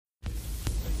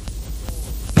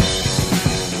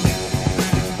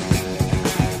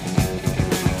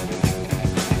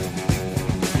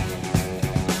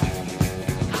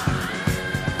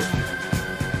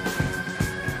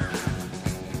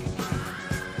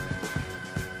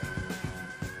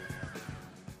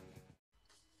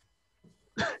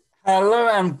Hello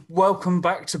and welcome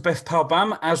back to Biff Pal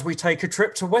Bam as we take a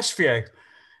trip to Westview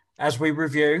as we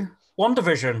review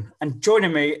WandaVision. And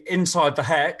joining me inside the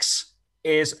Hex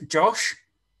is Josh,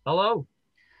 Hello.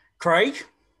 Craig,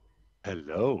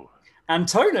 Hello. and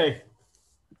Tony.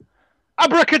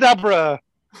 Abracadabra.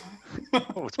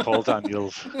 Oh, it's Paul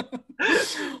Daniels.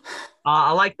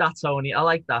 I like that, Tony. I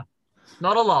like that.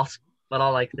 Not a lot, but I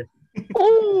liked it.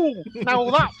 Oh, now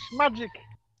that's magic.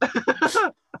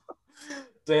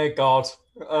 Dear God.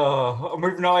 And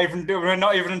we're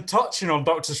not even touching on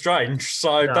Doctor Strange,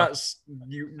 so No.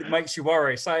 it makes you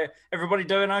worry. So everybody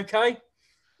doing okay?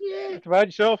 Yeah. About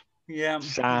yourself. Yeah.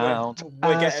 Sound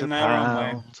We're as getting a there,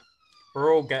 aren't we? pound.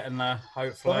 We're all getting there, 1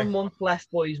 hopefully. month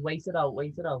left, boys. Wait it out.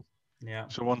 Wait it out. Yeah.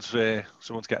 Someone's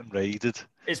getting raided.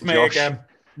 It's me Josh, again.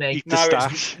 Me. Eat the No,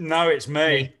 stash. it's me.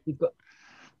 Me. You've got...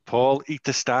 Paul, eat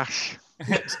the stash.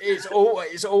 It's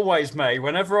always me.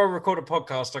 Whenever I record a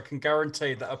podcast, I can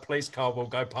guarantee that a police car will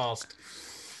go past.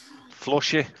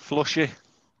 Flush it.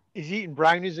 He's eating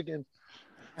brownies again.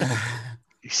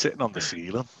 He's sitting on the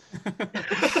ceiling.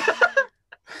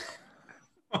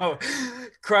 Oh,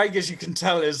 Craig, as you can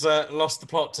tell, has lost the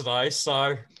plot today.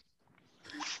 So,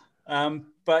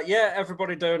 but yeah,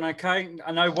 everybody doing okay.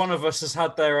 I know one of us has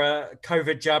had their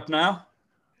COVID jab now.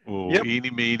 Oh, Yep.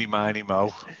 eeny, meeny, miny,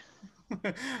 mo.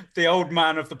 The old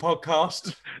man of the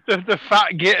podcast. The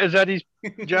fat git has had his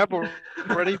jab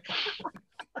already.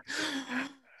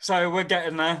 So we're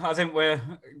getting there. I think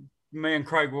me and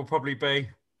Craig will probably be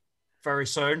very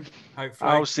soon,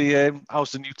 hopefully. How's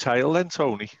the new tail then,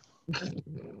 Tony?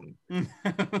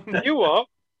 You are?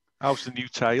 How's the new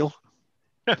tail?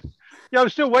 Yeah, I'm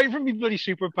still waiting for me bloody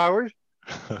superpowers.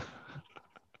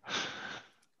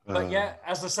 But yeah,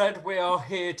 as I said, we are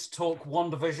here to talk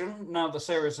WandaVision. Now the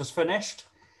series is finished.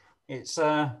 It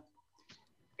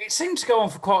seemed to go on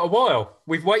for quite a while.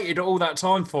 We've waited all that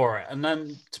time for it, and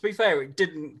then, to be fair, it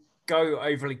didn't go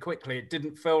overly quickly. It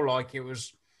didn't feel like it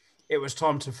was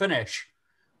time to finish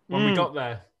when we got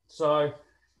there. So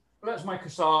let's make a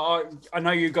start. I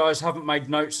know you guys haven't made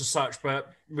notes as such,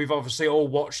 but we've obviously all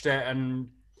watched it, and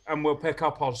we'll pick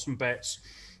up on some bits.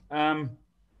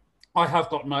 I have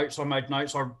got notes. I made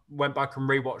notes. I went back and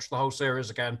rewatched the whole series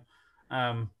again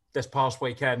this past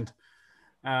weekend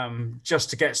just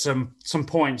to get some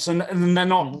points. And they're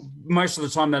not, most of the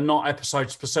time, they're not episode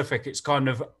specific. It's kind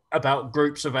of about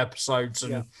groups of episodes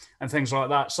and things like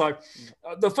that. So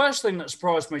the first thing that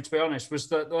surprised me, to be honest, was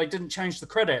that they didn't change the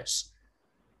credits.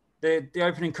 The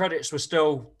opening credits were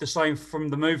still the same from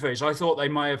the movies. I thought they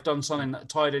may have done something that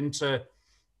tied into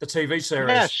the TV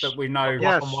series that we know.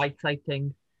 Black and white type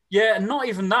thing. Yeah, and not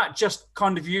even that, just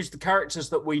kind of use the characters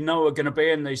that we know are going to be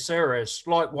in these series,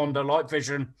 like Wanda, like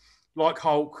Vision, like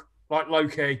Hulk, like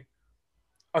Loki.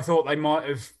 I thought they might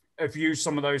have used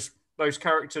some of those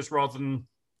characters rather than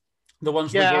the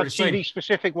ones we've already seen.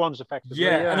 TV-specific ones, effectively.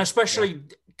 Yeah, and especially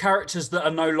characters that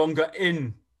are no longer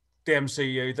in the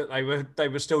MCU that they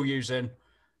were still using.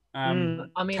 I mean,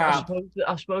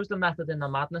 I suppose the method in the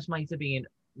madness might have been,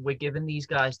 we're giving these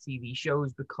guys TV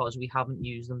shows because we haven't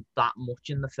used them that much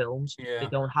in the films. Yeah. They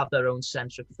don't have their own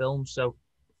centric films, so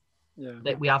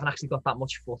we haven't actually got that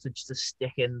much footage to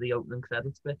stick in the opening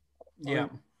credits bit. Yeah.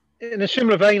 In a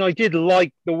similar vein, I did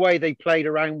like the way they played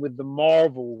around with the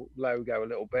Marvel logo a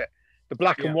little bit. The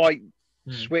black and white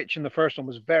switch in the first one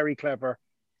was very clever.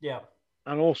 Yeah.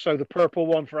 And also the purple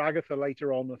one for Agatha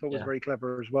later on, I thought was very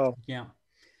clever as well. Yeah.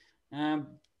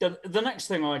 The next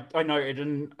thing I noted,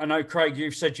 and I know, Craig,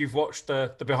 you've said you've watched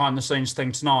the behind the scenes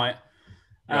thing tonight.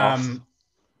 And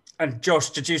Josh,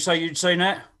 did you say you'd seen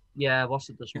it? Yeah, I watched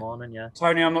it this morning, yeah.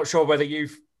 Tony, I'm not sure whether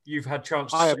you've had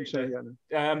chance to see it. I haven't seen it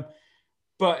yet.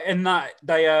 But in that,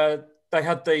 they had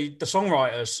the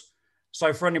songwriters.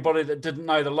 So for anybody that didn't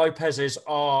know, the Lopez's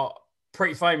are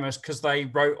pretty famous because they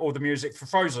wrote all the music for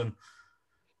Frozen.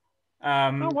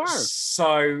 Oh, wow.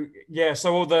 So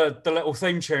all the little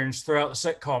theme tunes throughout the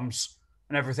sitcoms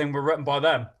and everything were written by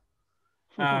them,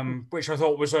 which I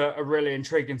thought was a really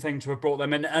intriguing thing to have brought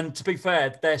them in. And to be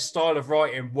fair, their style of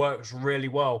writing works really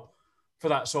well for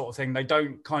that sort of thing. They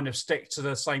don't kind of stick to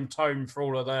the same tone for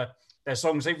all of their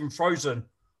songs. Even Frozen,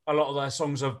 a lot of their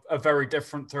songs are very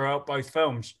different throughout both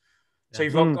films. So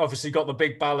you've obviously got the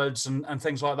big ballads and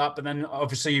things like that, but then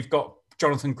obviously you've got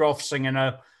Jonathan Groff singing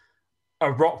a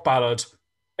rock ballad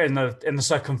in the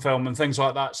second film and things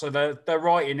like that. So their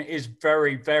writing is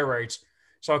very varied.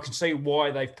 So I can see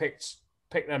why they've picked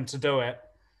them to do it.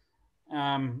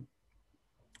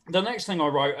 The next thing I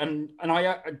wrote, and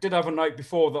I did have a note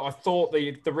before that I thought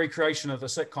the recreation of the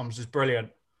sitcoms is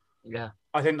brilliant. Yeah.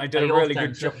 I think they did a really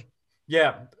good job.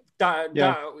 Yeah, That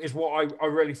is what I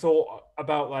really thought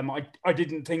about them. I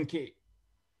didn't think it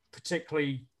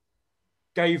particularly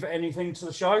gave anything to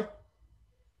the show.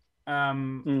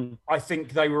 I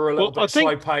think they were a little bit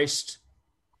slow paced,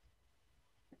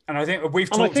 and I think we've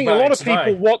talked about it today. A lot of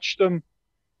people watched them.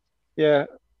 Yeah,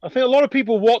 I think a lot of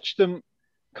people watched them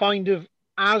kind of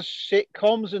as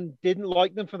sitcoms and didn't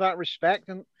like them for that respect,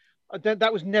 and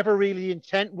that was never really the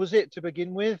intent, was it, to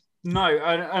begin with? No,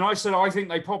 and I said I think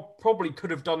they probably could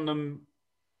have done them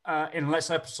in less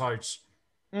episodes.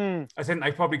 I think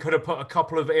they probably could have put a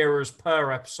couple of eras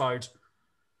per episode.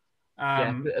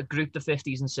 Group the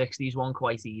 50s and 60s one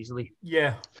quite easily.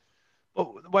 Yeah.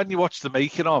 But when you watch the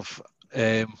making of,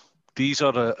 these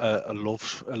are a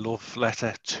love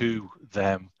letter to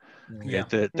them. Yeah.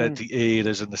 The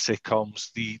eras and the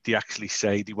sitcoms. They actually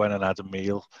say they went and had a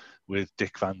meal with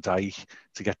Dick Van Dyke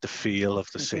to get the feel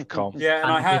of the sitcom. Yeah,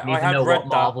 and I had know read what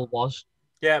Marvel was.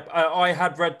 Yeah, I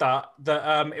had read that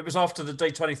it was after the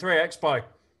D23 Expo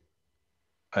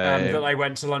that they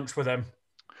went to lunch with him.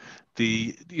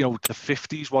 The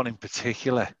 50s one in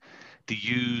particular, they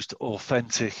used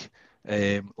authentic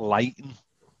lighting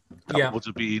that would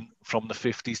have been from the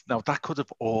 50s. Now that could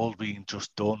have all been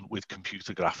just done with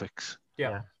computer graphics.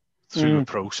 Yeah. Through a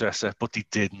processor, but they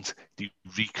didn't. They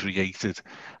recreated.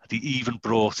 They even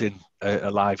brought in a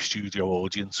live studio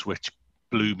audience, which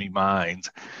blew me mind.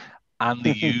 And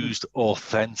they used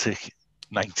authentic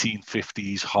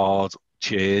 1950s hard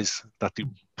chairs that they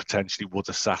potentially would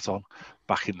have sat on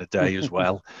back in the day as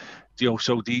well.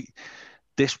 So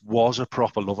this was a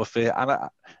proper love affair. And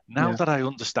now that I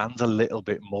understand a little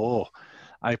bit more,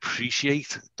 I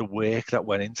appreciate the work that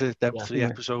went into them 3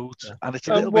 episodes. Yeah. And it's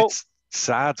a little bit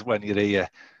sad when you hear,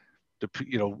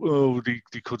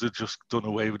 they could have just done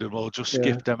away with them or just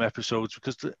skipped them episodes,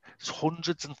 because there's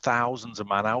hundreds and thousands of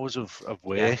man hours of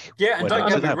work. Yeah, and don't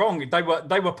get me wrong,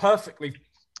 they were perfectly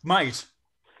made.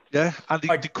 Yeah, and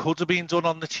they could have been done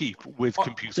on the cheap with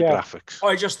computer graphics.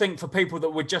 I just think for people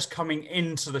that were just coming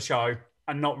into the show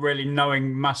and not really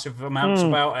knowing massive amounts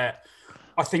about it,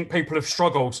 I think people have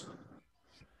struggled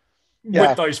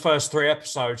with those first 3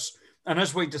 episodes. And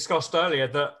as we discussed earlier,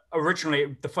 that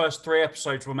originally the first 3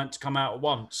 episodes were meant to come out at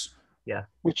once. Yeah.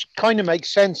 Which kind of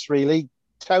makes sense, really,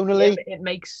 tonally. Yeah, it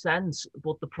makes sense.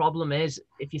 But the problem is,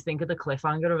 if you think of the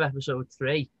cliffhanger of episode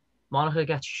 3, Monica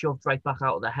gets shoved right back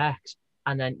out of the hex.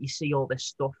 And then you see all this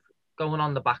stuff going on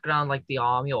in the background, like the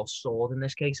army or sword in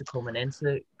this case are coming in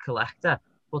to collect her.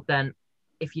 But then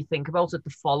if you think about it, the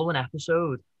following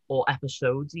episode, or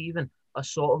episodes even, are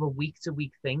sort of a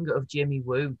week-to-week thing of Jimmy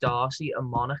Woo, Darcy and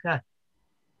Monica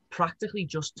practically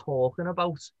just talking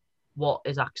about what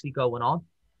is actually going on.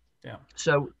 Yeah.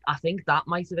 So I think that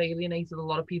might have alienated a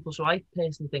lot of people. So I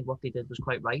personally think what they did was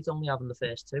quite right, only having the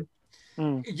first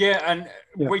 2. Yeah, and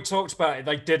we talked about it.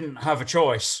 They didn't have a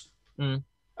choice.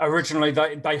 Originally,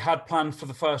 they had planned for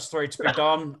the first 3 to be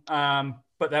done,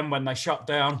 but then when they shut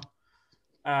down,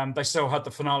 they still had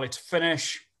the finale to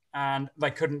finish, and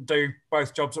they couldn't do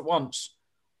both jobs at once.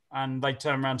 And they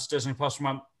turned around to Disney Plus and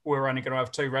went, "We're only going to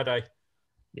have 2 ready.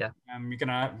 Yeah, you're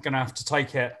gonna have to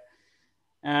take it."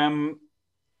 The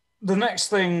next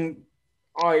thing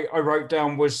I wrote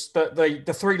down was that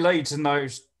the 3 leads in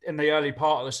the early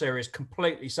part of the series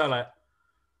completely sell it.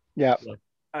 Yeah.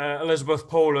 Elizabeth,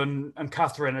 Paul, and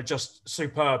Catherine are just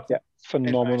superb. Yeah,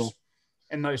 phenomenal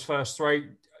in those first 3.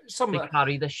 They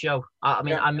carry this show.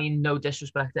 I mean, no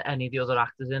disrespect to any of the other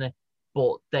actors in it,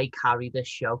 but they carry this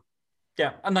show.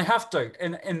 Yeah, and they have to.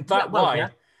 In that way,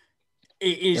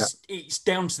 it's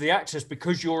down to the actors,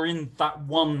 because you're in that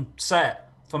one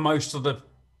set for most of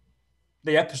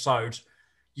the episode.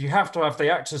 You have to have the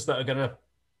actors that are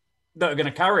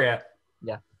gonna carry it.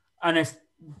 Yeah, and if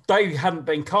they hadn't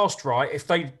been cast right,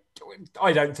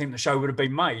 I don't think the show would have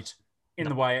been made in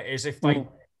the way it is if they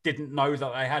didn't know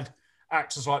that they had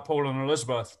actors like Paul and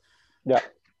Elizabeth. Yeah.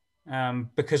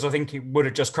 Because I think it would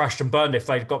have just crashed and burned if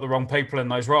they'd got the wrong people in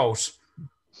those roles.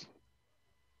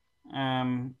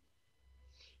 Then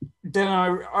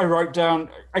I wrote down,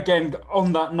 again,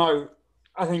 on that note,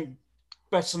 I think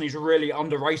Bettany's really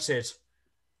underrated.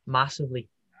 Massively.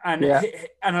 And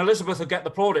Elizabeth will get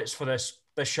the plaudits for this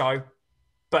show,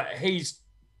 but he's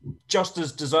just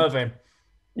as deserving.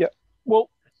 Yeah. Well,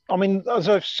 I mean, as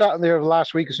I've sat there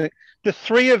last week, the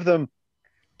 3 of them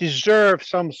deserve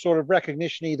some sort of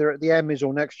recognition either at the Emmys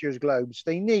or next year's Globes.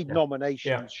 They need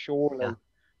nominations, surely.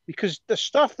 Because the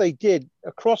stuff they did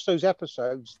across those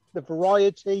episodes, the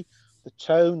variety, the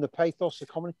tone, the pathos, the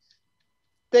comedy,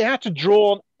 they had to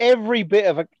draw on every bit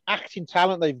of acting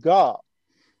talent they've got.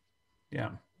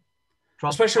 Yeah.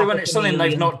 Especially when it's something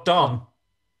they've not done.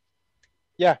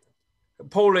 Yeah.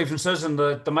 Paul even says in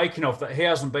the making of that he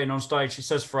hasn't been on stage, he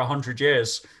says, for 100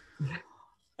 years.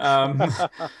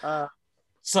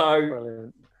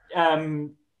 So,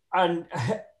 and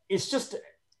it's just,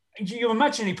 you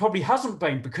imagine he probably hasn't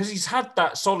been, because he's had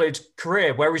that solid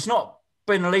career where he's not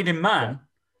been a leading man,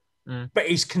 but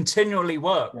he's continually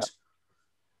worked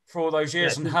for all those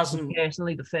years and hasn't.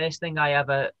 Personally, the first thing I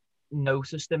ever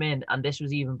noticed him in, and this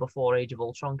was even before Age of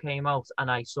Ultron came out, and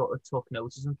I sort of took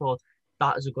notice and thought,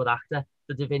 that is a good actor,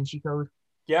 the Da Vinci Code.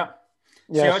 Yeah.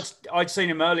 Yes. See, I'd seen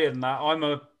him earlier than that. I'm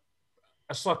a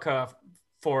sucker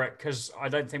for it because I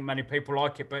don't think many people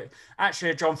like it, but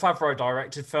actually a Jon Favreau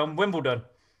directed film, Wimbledon,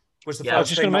 was the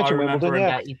first thing that I remember.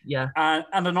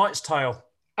 And A Knight's Tale.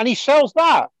 And he sells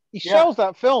that. He sells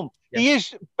that film. Yeah. He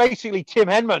is basically Tim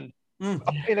Henman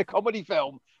in a comedy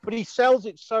film, but he sells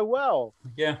it so well.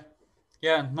 Yeah.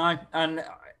 Yeah, no. And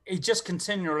he just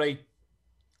continually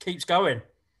keeps going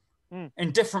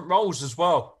in different roles as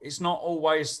well. It's not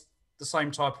always the same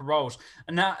type of roles.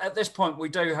 And now at this point, we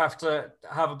do have to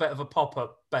have a bit of a pop at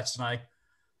Bettany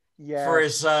for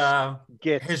his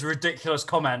ridiculous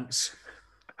comments.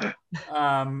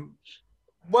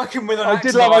 Working with an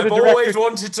actor that I've always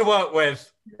wanted to work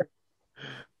with.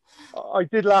 I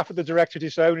did laugh at the director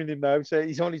disowning him though. So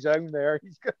he's on his own there.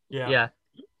 Yeah.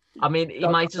 I mean, he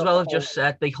might as well have just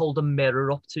said, they hold a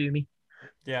mirror up to me.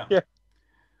 Yeah.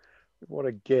 What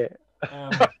a git.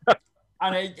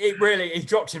 And it really, he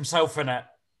dropped himself in it.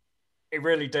 It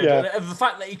really did. Yeah. And the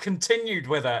fact that he continued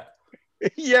with it.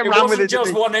 It wasn't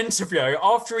just one interview.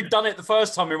 After he'd done it the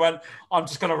first time, he went, I'm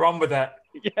just going to run with it.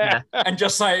 Yeah. And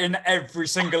just say it in every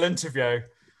single interview.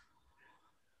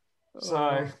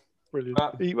 So. Brilliant.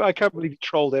 I can't believe he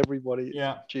trolled everybody.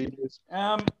 Yeah. Genius.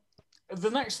 The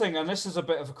next thing, and this is a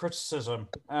bit of a criticism,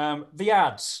 the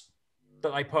ads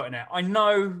that they put in it. I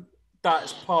know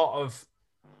that's part of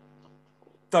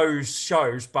those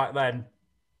shows back then,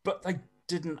 but they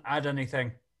didn't add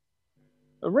anything.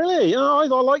 Really? I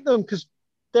like them because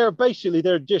they're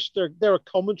a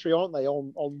commentary, aren't they,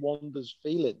 on Wanda's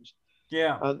feelings?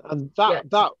 Yeah. And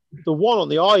that the one on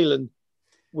the island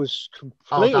was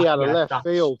completely out of left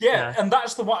field. Yeah, and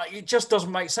that's the one. It just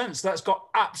doesn't make sense. That's got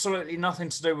absolutely nothing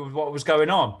to do with what was going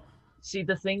on. See,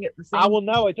 the thing. I will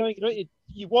know. I don't.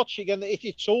 You watch it again.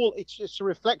 It's a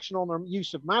reflection on their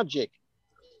use of magic,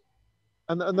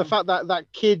 and the fact that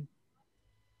kid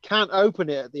can't open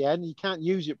it at the end. He can't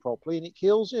use it properly, and it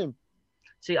kills him.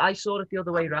 See, I saw it the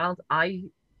other way around. I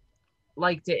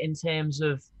liked it in terms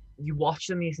of you watch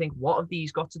them and you think, what have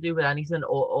these got to do with anything?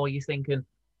 Or you're thinking,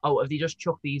 oh, have they just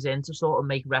chucked these in to sort of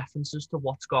make references to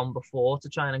what's gone before to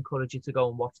try and encourage you to go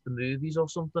and watch the movies or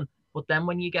something? But then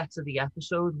when you get to the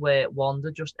episode where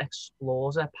Wanda just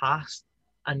explores her past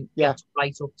and gets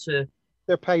right up to...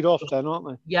 They're paid off then, aren't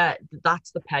they? Yeah,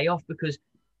 that's the payoff, because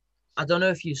I don't know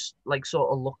if you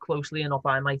sort of look closely enough.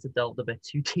 I might have delved a bit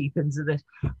too deep into this,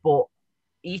 but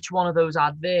each one of those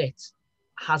adverts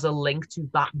has a link to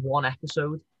that one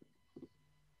episode.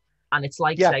 And it's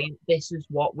like saying, this is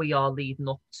what we are leading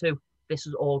up to. This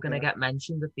is all going to get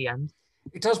mentioned at the end.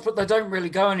 It does, but they don't really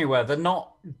go anywhere. They're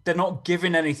not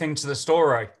giving anything to the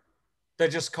story. They're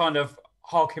just kind of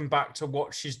harking back to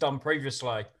what she's done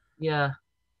previously. Yeah.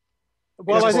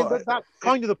 Well, I think that's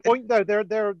kind of the point, though.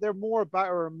 They're more about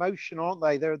her emotion, aren't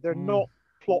they? They're not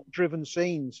plot-driven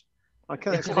scenes.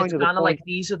 It's kind of like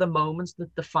these are the moments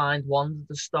that defined Wanda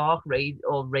the Stark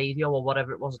radio or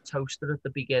whatever it was, a toaster at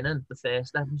the beginning, the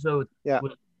first episode. Yeah.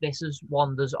 This is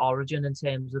Wanda's origin in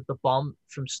terms of the bomb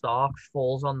from Stark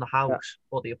falls on the house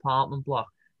or the apartment block.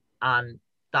 And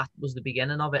that was the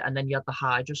beginning of it. And then you had the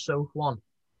Hydra soak one.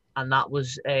 And that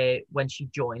was when she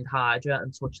joined Hydra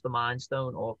and touched the Mind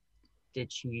Stone, or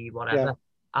did she, whatever,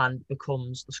 and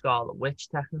becomes the Scarlet Witch,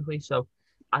 technically. So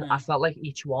I felt like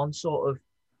each one sort of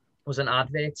was an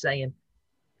advert saying,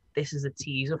 this is a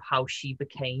tease of how she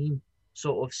became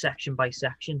sort of section by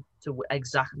section to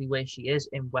exactly where she is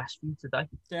in Westview today.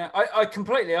 Yeah, I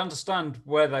completely understand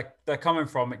where they're coming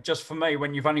from. It just, for me,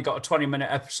 when you've only got a 20-minute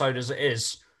episode as it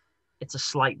is, it's a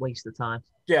slight waste of time.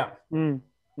 Yeah.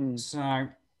 So I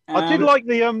did like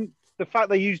the fact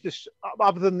they used this,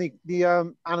 other than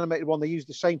the animated one, they used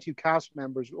the same two cast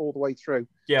members all the way through.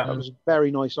 Yeah. That was a very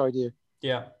nice idea.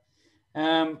 Yeah.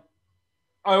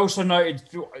 I also noted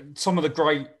some of the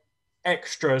great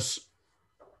extras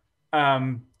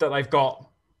that they've got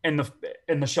in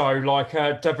the show, like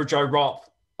Deborah Jo Rupp,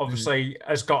 obviously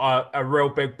has got a real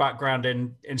big background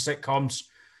in sitcoms,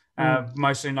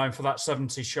 mostly known for that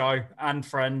 70s show and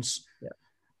Friends.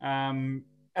 Yeah.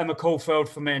 Emma Caulfield,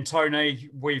 for me and Tony,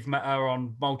 we've met her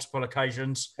on multiple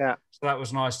occasions. Yeah. So that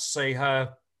was nice to see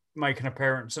her make an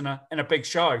appearance in a big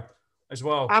show as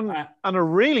well. And a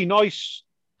really nice,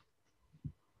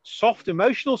 soft,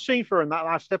 emotional scene for her in that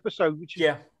last episode, which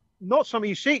is not something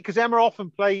you see, because Emma often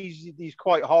plays these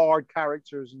quite hard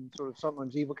characters and sort of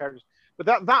sometimes evil characters.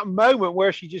 But that moment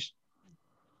where she just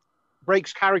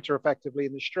breaks character effectively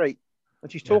in the street,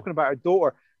 and she's talking about her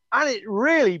daughter, and it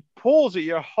really pulls at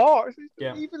your heart.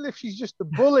 Even if she's just a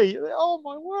bully, oh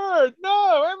my word,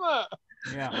 no, Emma.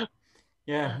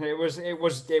 Yeah, it was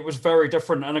very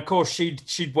different, and of course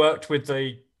she'd worked with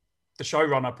the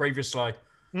showrunner previously,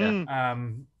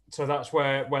 so that's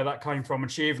where that came from,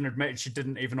 and she even admitted she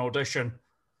didn't even audition.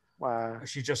 Wow,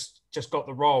 she just got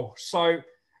the role. So,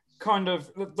 kind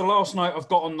of the last note I've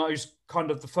got on those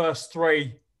kind of the first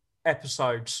 3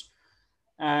 episodes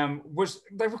was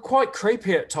they were quite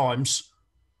creepy at times,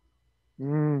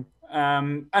 and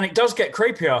it does get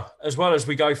creepier as well as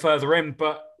we go further in,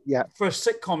 but. Yeah. For a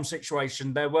sitcom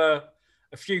situation, there were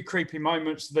a few creepy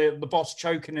moments. The boss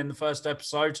choking in the first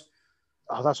episode.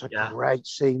 Oh, that's a great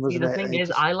scene, wasn't it? The thing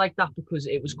is, I like that because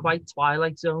it was quite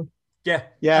Twilight Zone. Yeah.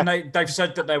 And they've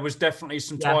said that there was definitely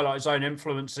some Twilight Zone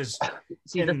influences.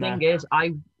 See, the thing is,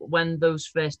 when those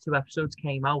first 2 episodes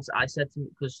came out, I said to him,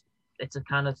 because it's a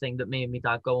kind of thing that me and my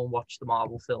dad go and watch the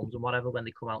Marvel films and whatever when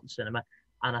they come out in cinema.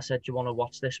 And I said, do you want to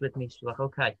watch this with me? She's like,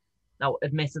 okay. Now,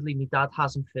 admittedly, my dad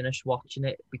hasn't finished watching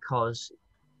it because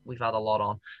we've had a lot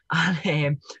on.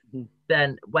 And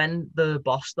then when the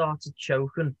boss started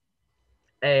choking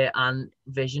and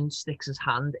Vision sticks his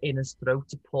hand in his throat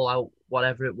to pull out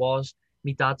whatever it was,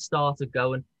 my dad started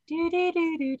going,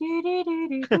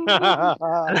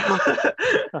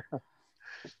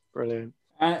 brilliant.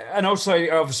 And also,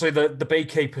 obviously, the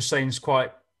beekeeper scene's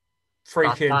quite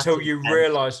freaky until you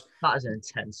realise that is an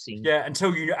intense scene. Yeah,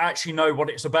 until you actually know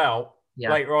what it's about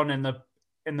later on in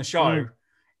the show.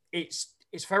 It's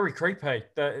very creepy.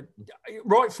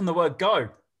 Right from the word go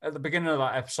at the beginning of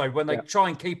that episode, when they try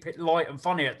and keep it light and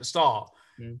funny at the start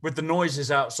with the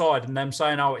noises outside and them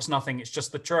saying, "Oh, it's nothing, it's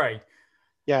just the tree."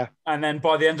 Yeah. And then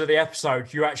by the end of the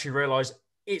episode, you actually realise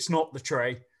it's not the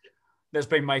tree that's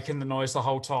been making the noise the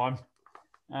whole time.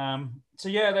 So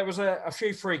there was a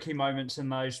few freaky moments in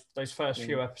those first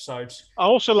few episodes. I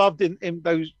also loved in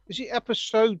those. Is it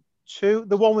episode 2,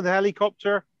 the one with the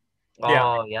helicopter?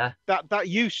 Oh yeah. That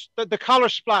use the color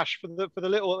splash for the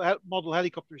little model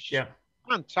helicopter is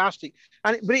fantastic,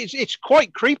 but it's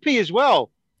quite creepy as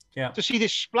well. Yeah. To see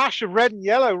this splash of red and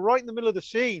yellow right in the middle of the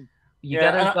scene. You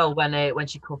get it as well when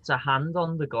she cuts her hand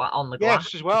on the glass.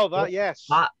 Yes, as well.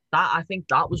 That I think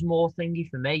that was more thingy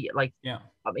for me. Like,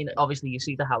 I mean, obviously you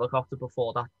see the helicopter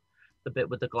before that, the bit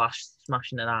with the glass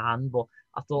smashing in her hand, but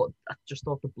I just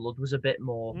thought the blood was a bit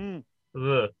more.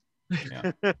 Yeah.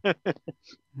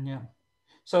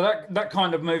 So that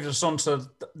kind of moves us on to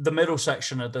the middle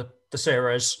section of the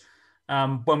series,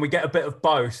 when we get a bit of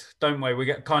both, don't we? We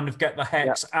get the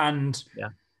hex and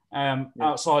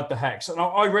outside the hex, and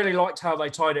I really liked how they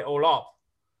tied it all up.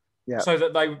 Yeah. So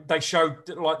that they showed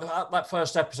like that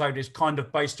first episode is kind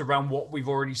of based around what we've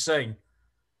already seen.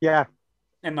 Yeah.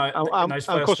 In those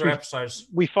first 3 episodes,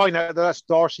 we find out that that's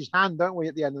Darcy's hand, don't we?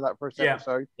 At the end of that first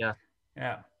episode. Yeah.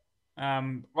 Yeah.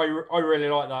 I really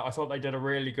like that. I thought they did a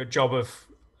really good job of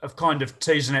kind of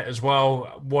teasing it as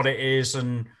well, what it is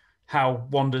and how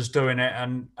Wanda's doing it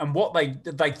and what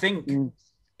they think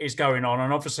is going on.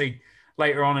 And obviously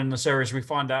later on in the series, we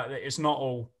find out that it's not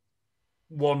all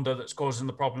Wanda that's causing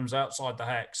the problems outside the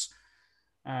hex.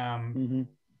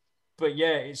 But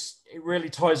yeah, it really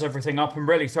ties everything up and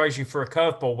really throws you for a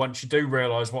curveball once you do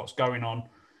realise what's going on.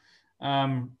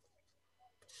 I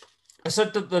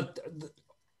said that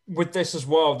with this as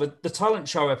well, the talent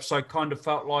show episode kind of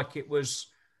felt like it was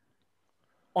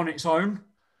on its own.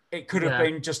 It could have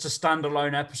been just a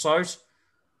standalone episode.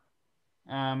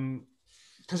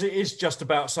 Because it is just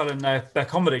about selling their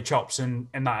comedy chops in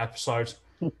that episode.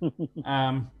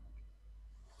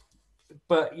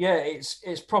 But yeah,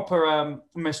 it's proper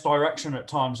misdirection at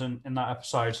times in that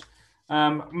episode.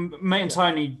 Me and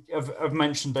Tony have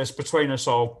mentioned this between us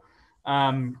all.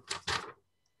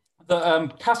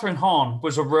 That Catherine Hahn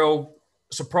was a real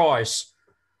surprise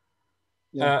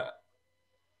at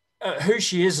who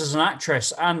she is as an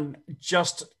actress and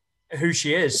just who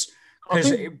she is, because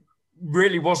it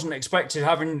really wasn't expected,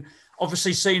 having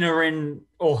obviously seen her in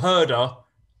or heard her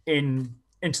in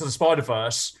Into the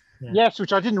Spider-Verse. Yes,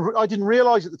 which I didn't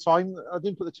realize at the time. I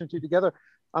didn't put the 2 and 2 together.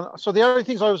 And so the only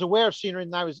things I was aware of seeing her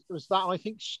in now was that, and I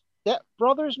think Step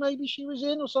Brothers maybe she was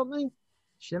in or something.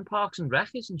 She's in Parks and Rec,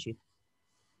 isn't she?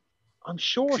 I'm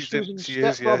sure she was in She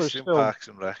Step is, Brothers she's in film. Parks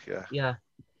and Rec, Yeah.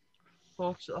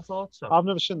 I thought so. I've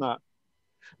never seen that.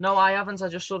 No, I haven't. I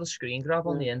just saw the screen grab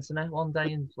on the internet one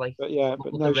day and but no,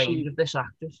 the range of this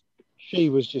actress. She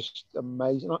was just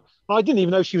amazing. I didn't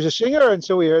even know she was a singer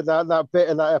until we heard that bit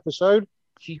of that episode.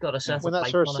 She's got a set When of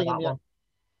that's pipes her on her, singing, that one.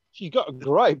 she's got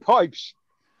great pipes.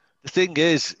 The thing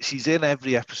is, she's in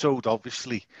every episode,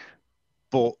 obviously,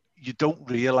 but you don't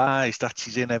realise that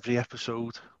she's in every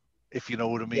episode, if you know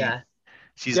what I mean. Yeah.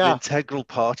 She's an integral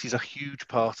part. She's a huge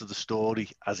part of the story,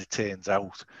 as it turns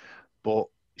out. But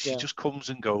she just comes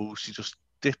and goes. She just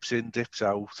dips in, dips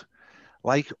out.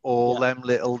 Like all them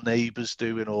little neighbours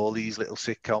do in all these little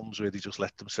sitcoms where they just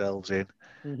let themselves in.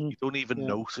 Mm-hmm. You don't even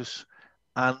notice.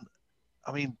 And,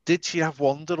 I mean, did she have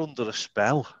Wanda under a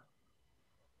spell?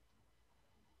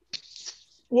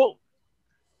 Well,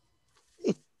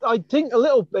 I think a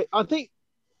little bit. I think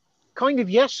kind of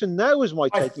yes and no is my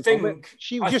take.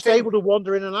 She was just able to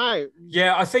wander in and out.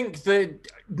 Yeah, I think that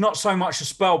not so much a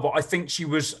spell, but I think she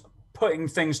was putting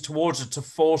things towards her to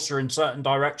force her in certain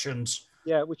directions.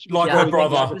 Yeah, which like her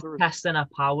brother. She was testing her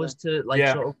powers to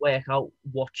sort of work out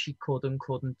what she could and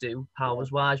couldn't do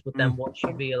powers wise. But then once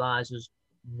she realizes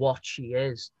what she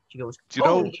is, she goes,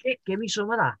 "Holy shit, give me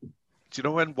some of that." Do you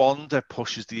know when Wanda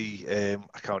pushes the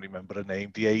I can't remember her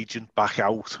name, the agent back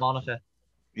out? Monica.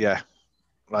 Yeah,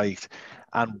 right.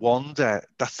 And Wanda,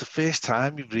 that's the first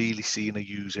time you've really seen her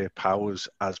use her powers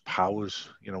as powers.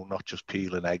 You know, not just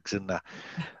peeling eggs and that.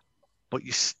 But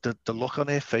the look on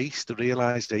her face, the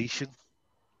realization.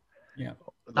 Yeah,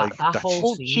 that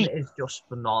whole scene is just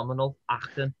phenomenal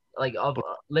acting. Like of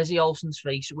Lizzie Olsen's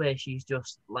face, where she's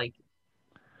just like,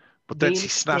 but then really she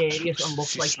snaps and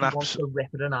looks like she wants to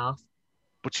rip it in half.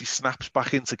 But she snaps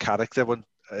back into character when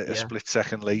a split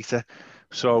second later.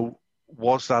 So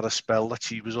was that a spell that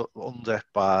she was under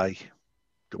by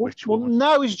the witch woman?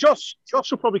 No, Josh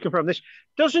will probably confirm this.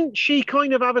 Doesn't she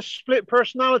kind of have a split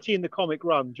personality in the comic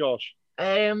run, Josh?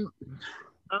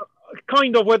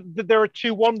 Kind of, where there are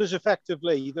two Wandas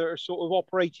effectively that are sort of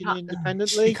operating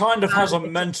independently. She kind of has a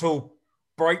mental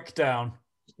breakdown.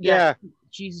 Yeah.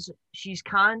 She's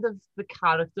kind of the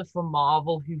character for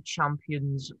Marvel who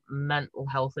champions mental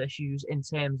health issues in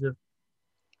terms of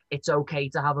it's okay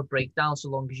to have a breakdown so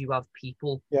long as you have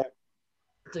people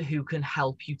who can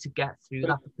help you to get through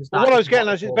that. Because what I was getting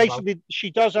at is basically she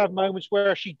does have moments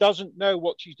where she doesn't know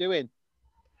what she's doing.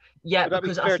 Yeah,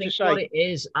 because I think what it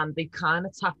is, and they kind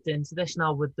of tapped into this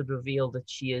now with the reveal that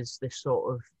she is this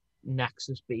sort of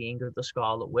nexus being of the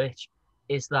Scarlet Witch,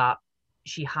 is that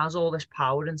she has all this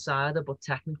power inside her, but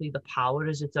technically the power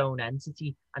is its own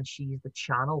entity and she's the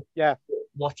channel. Yeah.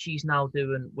 What she's now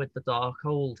doing with the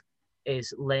Darkhold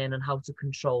is learning how to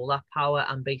control that power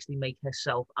and basically make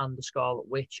herself and the Scarlet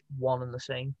Witch one and the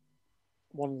same.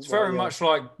 It's very much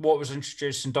like what was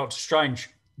introduced in Doctor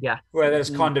Strange. Yeah. Where there's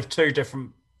kind of two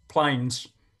different planes.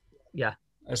 Yeah.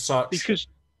 As such. Because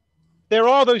there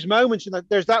are those moments, and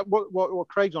there's that what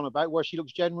Craig's on about, where she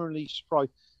looks genuinely surprised.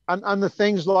 And the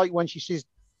things like when she sees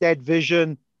dead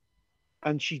Vision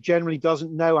and she generally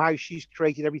doesn't know how she's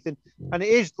created everything. And it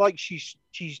is like she's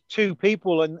two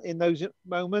people in those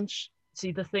moments.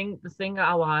 See, the thing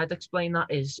how I'd explain that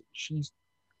is she's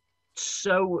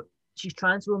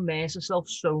trying to immerse herself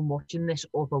so much in this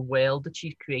other world that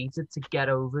she's created to get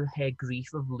over her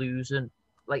grief of losing.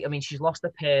 Like, I mean, she's lost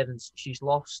her parents, she's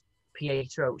lost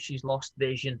Pietro, she's lost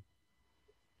Vision.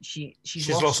 She's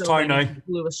lost so Tony. People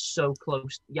who are so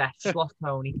close. Yeah, she's lost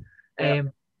Tony.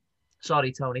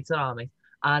 Sorry, Tony Tarami.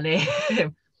 And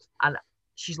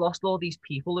she's lost all these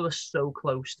people who are so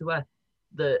close to her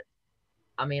that,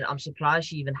 I mean, I'm surprised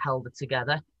she even held it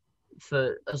together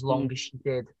for as long as she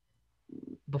did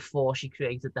before she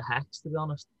created the Hex, to be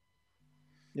honest.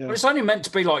 Yeah. But it's only meant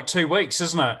to be like 2 weeks,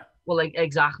 isn't it? Well, like,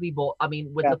 exactly. But, I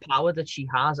mean, with the power that she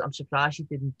has, I'm surprised she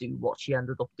didn't do what she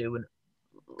ended up doing.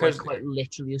 Like, quite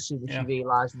literally as soon as she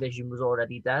realised Vision was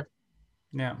already dead.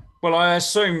 Yeah. Well, I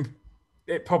assume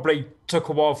it probably took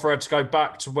a while for her to go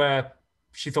back to where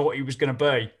she thought he was going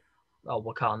to be. Oh,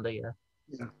 Wakanda, yeah.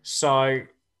 So,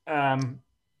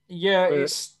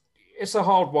 it's a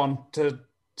hard one to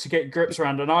get grips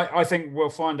around. And I think we'll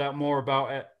find out more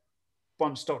about it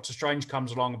once Doctor Strange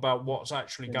comes along, about what's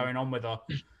actually going on with her.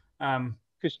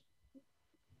 Because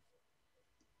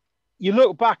you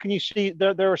look back and you see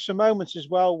there are some moments as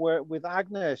well where with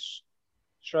Agatha,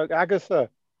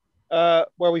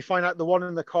 where we find out the one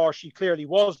in the car, she clearly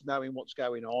was knowing what's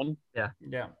going on.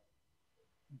 Yeah.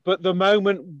 But the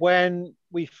moment when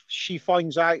she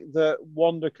finds out that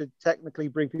Wanda could technically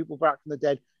bring people back from the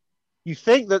dead, you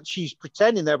think that she's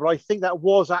pretending there, but I think that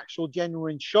was actual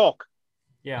genuine shock.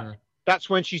 Yeah. That's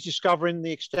when she's discovering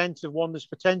the extent of Wanda's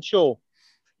potential.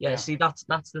 Yeah, see, that's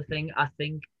the thing. I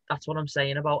think that's what I'm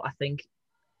saying about. I think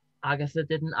Agatha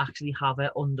didn't actually have it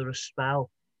under a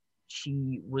spell.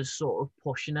 She was sort of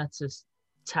pushing her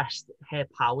test her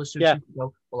powers. So Yeah. she can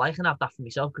go, well, I can have that for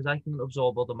myself because I can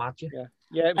absorb all the magic.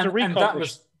 Yeah, it was a recon.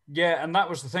 And that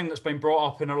was the thing that's been brought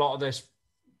up in a lot of this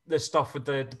stuff with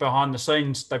the behind the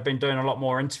scenes. They've been doing a lot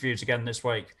more interviews again this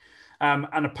week.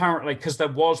 And apparently, because there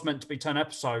was meant to be 10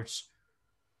 episodes,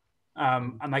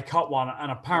 and they cut one,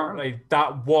 and apparently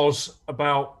that was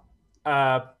about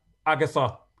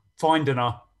Agatha finding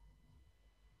her.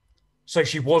 So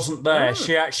she wasn't there.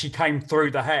 She actually came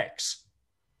through the hex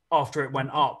after it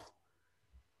went up.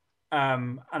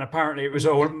 And apparently it was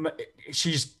all...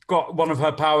 She's got... One of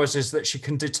her powers is that she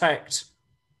can detect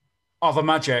other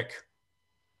magic.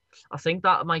 I think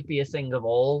that might be a thing of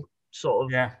all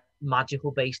sort of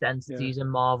magical-based entities in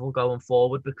Marvel going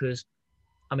forward, because,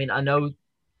 I mean, I know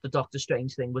the Doctor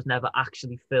Strange thing was never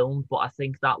actually filmed, but I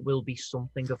think that will be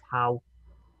something of how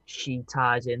she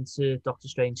ties into Doctor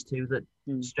Strange 2, that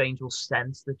Strange will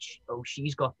sense that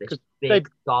she's got this big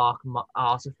dark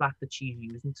artifact that she's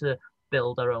using to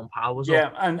build her own powers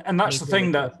up. And that's the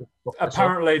thing that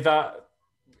apparently that,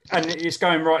 and it's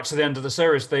going right to the end of the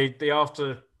series, the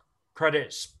after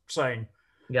credits scene.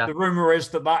 Yeah. The rumor is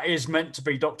that is meant to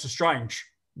be Doctor Strange.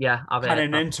 Yeah, I've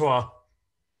panning into her.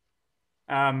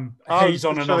 He's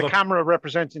on another... the camera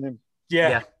representing him.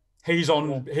 Yeah. He's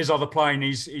on his other plane.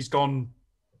 He's gone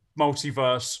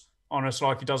multiverse on us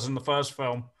like he does in the first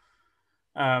film.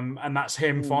 And that's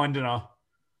him finding her.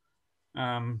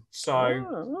 I mean,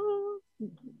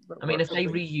 if they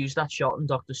reuse that shot in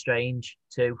Doctor Strange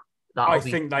too, I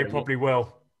think they probably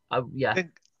will. I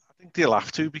think they'll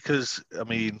have to, because, I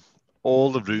mean,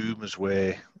 all the rumours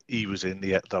where he was in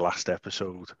the last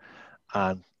episode,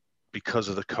 and because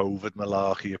of the COVID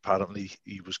malarkey, apparently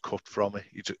he was cut from it.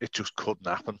 It just couldn't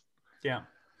happen. Yeah.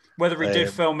 Whether he did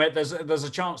film it, there's a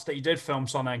chance that he did film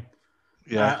something.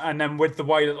 Yeah. And then with the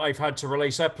way that they've had to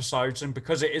release episodes, and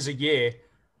because it is a year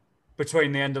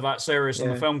between the end of that series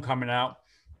and the film coming out,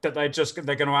 that they're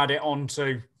going to add it on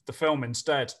to the film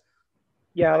instead.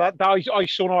 Yeah, I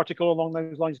saw an article along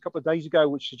those lines a couple of days ago,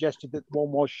 which suggested that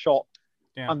one was shot,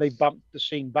 and they bumped the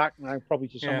scene back now, probably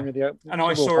to something of the. And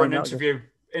I saw an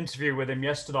interview with him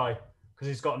yesterday, because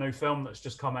he's got a new film that's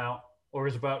just come out or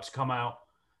is about to come out,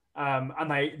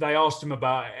 and they asked him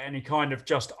about it, and he kind of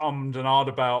just ummed and ahed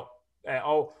about it.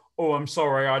 Oh, I'm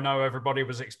sorry, I know everybody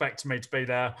was expecting me to be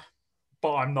there,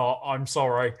 but I'm not. I'm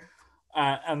sorry,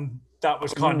 and that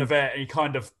was kind of it. He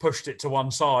kind of pushed it to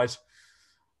one side.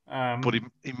 But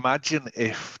imagine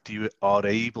if you are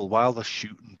able, while they're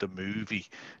shooting the movie,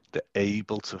 they're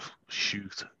able to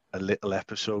shoot a little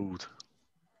episode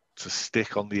to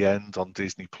stick on the end on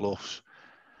Disney Plus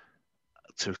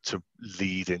to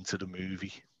lead into the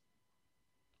movie,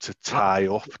 to tie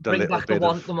up the little back bit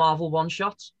the Marvel one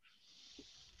shots.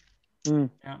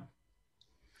 Yeah,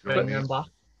 bring them back.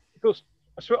 Because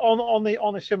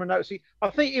on a similar note, see, I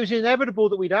think it was inevitable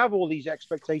that we'd have all these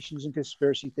expectations and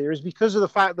conspiracy theories because of the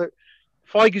fact that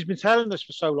Feige's been telling us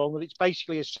for so long that it's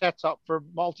basically a setup for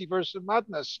Multiverse of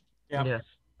Madness. Yeah.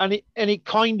 And it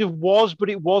kind of was, but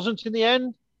it wasn't in the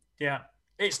end. Yeah,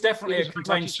 it's definitely a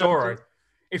contained story.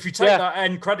 If you take that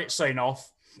end credit scene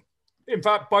off, in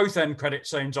fact, both end credit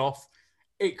scenes off,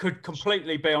 it could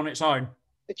completely be on its own,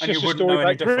 it's and just you wouldn't know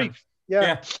any different.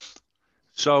 Yeah.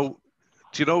 So,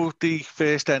 do you know the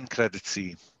first end credit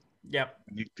scene? Yep.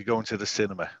 You go into the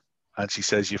cinema, and she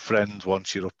says, "Your friend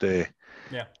wants you up there."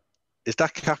 Yeah. Is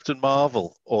that Captain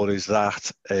Marvel, or is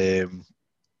that?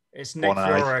 It's Nick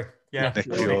Fury. Yeah, Nick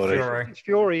Fury. It's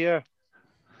Fury, yeah.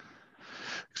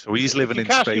 So he's living in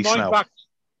cast space your mind now. back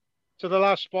to the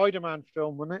last Spider-Man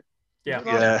film, wasn't it? Yeah.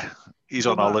 Yeah, he's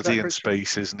on holiday in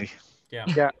space, isn't he? Yeah.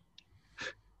 Yeah.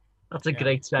 That's a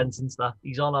great sentence. That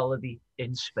he's on holiday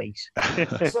in space.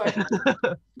 So,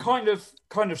 kind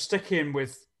of sticking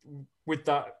with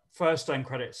that first end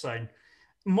credit scene,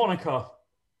 Monica.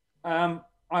 I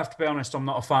have to be honest, I'm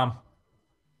not a fan.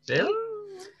 Really?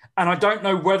 And I don't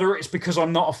know whether it's because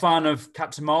I'm not a fan of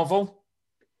Captain Marvel.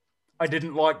 I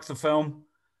didn't like the film.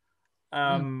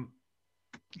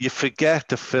 You forget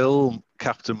the film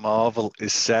Captain Marvel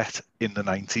is set in the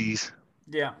 90s.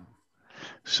 Yeah.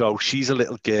 So she's a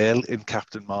little girl in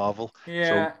Captain Marvel.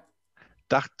 Yeah. So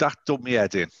that done me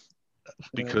head in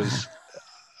because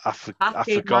I forgot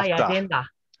that.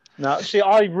 No, see,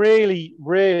 I really,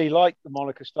 really like the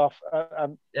Monica stuff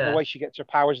and the way she gets her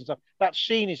powers and stuff. That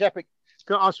scene is epic.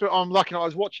 I'm lucky. I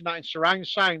was watching that in surround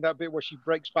sound. That bit where she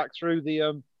breaks back through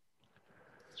the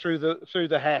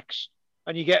hex,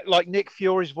 and you get like Nick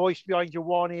Fury's voice behind your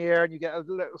one ear, and you get a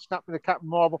little snap of the Captain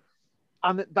Marvel.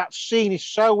 And that scene is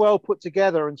so well put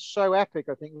together and so epic,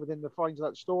 I think, within the finds of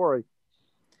that story.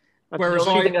 Whereas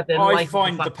I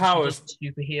find the powers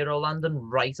superhero landing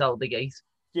right out the gate.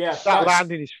 Yeah, that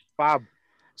landing is fab.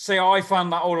 See, I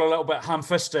found that all a little bit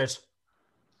ham-fisted.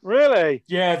 Really?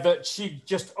 Yeah, that she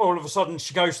just all of a sudden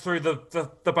she goes through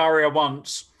the barrier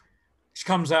once. She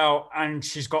comes out and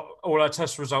she's got all her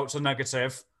test results are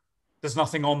negative. There's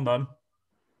nothing on them,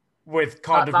 with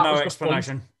kind of no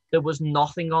explanation. There was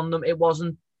nothing on them. It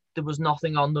wasn't. There was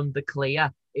nothing on them. The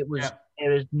clear. It was.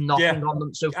 There is nothing on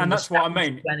them. So, and that's what I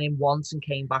mean. She went in once and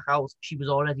came back out. She was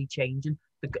already changing.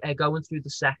 Going through the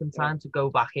second time to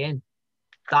go back in.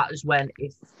 That is when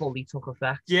it fully took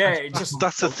effect. Yeah,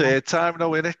 that's the third time,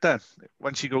 though, isn't it? Then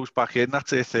when she goes back in,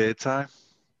 that's her third time.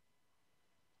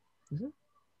 Mm-hmm.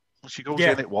 She goes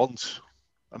in it once,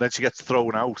 and then she gets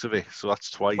thrown out of it, so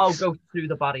that's twice. Oh, go through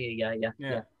the barrier,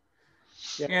 yeah.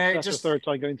 That's the third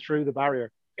time going through the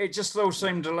barrier. It just all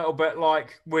seemed a little bit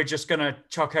like we're just gonna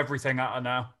chuck everything at her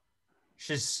now.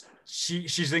 She's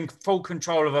in full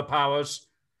control of her powers.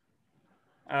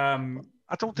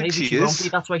 I don't think she is.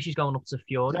 That's why she's going up to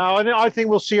Fjord. No, I think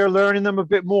we'll see her learning them a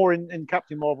bit more in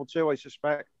Captain Marvel 2, I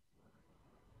suspect.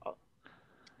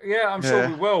 Yeah, I'm sure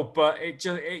we will, but it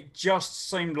just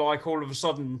seemed like all of a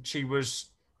sudden she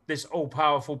was this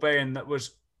all-powerful being that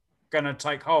was going to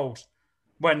take hold,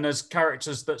 when there's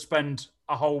characters that spend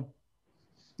a whole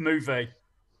movie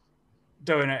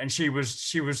doing it, and she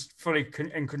was fully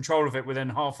in control of it within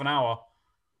half an hour.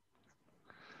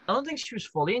 I don't think she was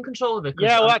fully in control of it.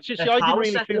 Yeah, well, that's just the power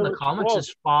set in the comics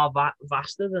is far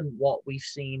vaster than what we've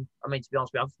seen. I mean, to be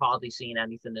honest, we have hardly seen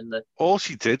anything in the. All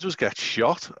she did was get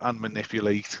shot and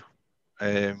manipulate.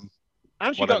 And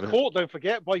she got caught, don't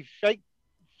forget, by fake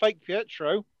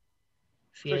Pietro.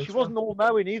 So she wasn't all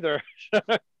knowing either.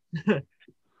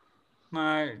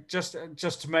 No, just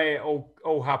to me, it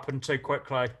all happened too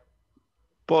quickly.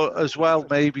 But as well,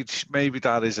 maybe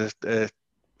that is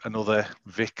another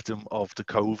victim of the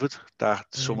COVID, that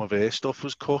some of her stuff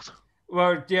was cut.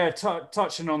 Well, yeah,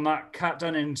 touching on that, Kat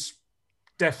Dennings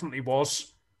definitely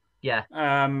was. Yeah.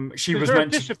 She was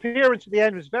meant to... disappearance at the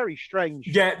end was very strange.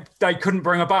 Yeah, they couldn't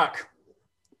bring her back.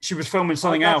 She was filming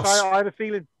something else. I had a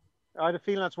feeling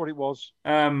that's what it was.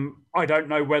 I don't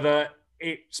know whether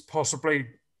it's possibly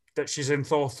that she's in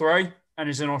Thor 3 and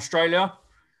is in Australia.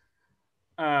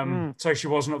 So she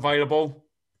wasn't available.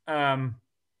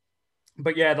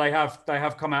 But yeah, they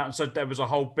have come out and said there was a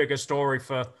whole bigger story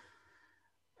for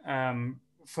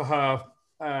her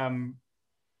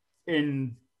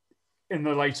in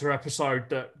the later episode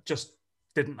that just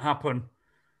didn't happen.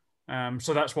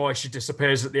 So that's why she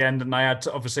disappears at the end, and they had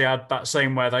to obviously add that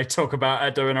scene where they talk about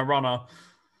her doing a runner.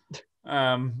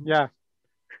 Yeah.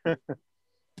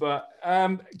 But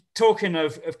talking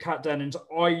of Kat Dennings,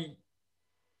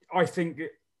 I think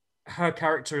her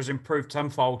character has improved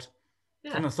tenfold.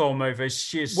 In the Thor movies.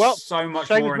 She is so much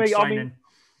more entertaining. I mean,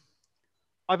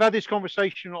 I've had this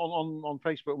conversation on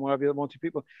Facebook and whatever, one, two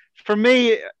people. For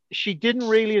me, she didn't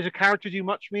really, as a character, do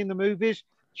much for me in the movies.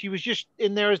 She was just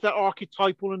in there as that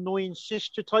archetypal, annoying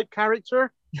sister type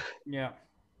character. Yeah.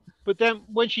 But then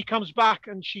when she comes back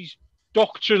and she's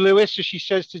Dr. Lewis, as she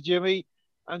says to Jimmy,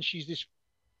 and she's this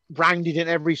branded in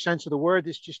every sense of the word,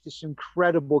 it's just this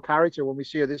incredible character when we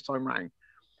see her this time round.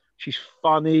 She's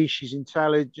funny, she's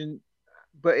intelligent,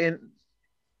 but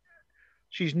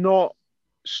she's not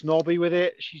snobby with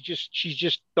it. She's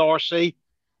just Darcy.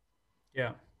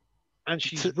 Yeah. And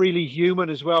she's really human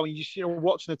as well. You just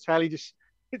watching the telly,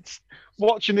 it's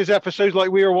watching this episode like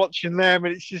we were watching them,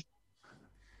 and it's just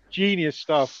genius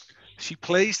stuff. She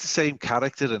plays the same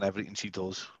character in everything she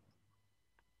does.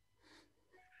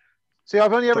 See,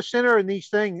 I've only ever seen her in these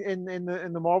things in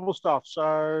the Marvel stuff.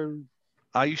 So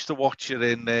I used to watch her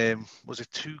in was it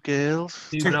Two Girls?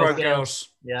 Two Broke Girls.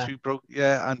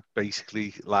 Yeah. And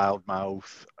basically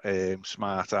loudmouth,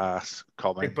 smart ass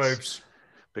comments.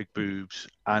 Big boobs.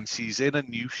 And she's in a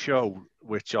new show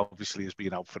which obviously has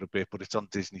been out for a bit, but it's on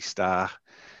Disney Star,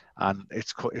 and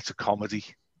it's a comedy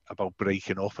about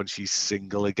breaking up, and she's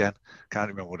single again. Can't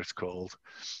remember what it's called,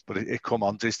 but it come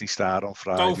on Disney Star on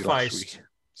Friday last week.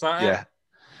 Is that it?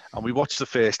 And we watched the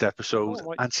first episode,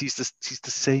 and she's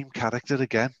the same character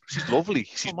again. She's lovely.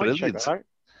 She's brilliant.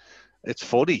 It's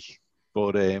funny,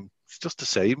 but it's just the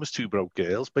same as Two Broke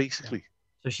Girls, basically.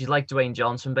 So she's like Dwayne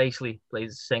Johnson, basically,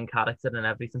 plays the same character and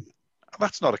everything.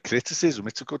 That's not a criticism.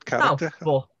 It's a good character.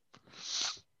 No.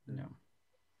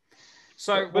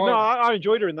 So, but no, I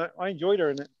enjoyed her in that.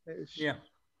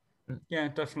 Yeah,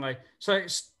 definitely. So,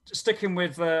 sticking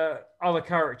with other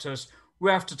characters,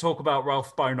 we have to talk about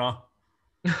Ralph Boner.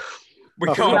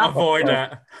 We can't avoid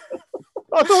it.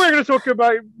 I thought we were going to talk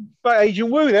about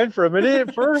Agent Woo then for a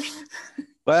minute first.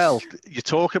 Well, you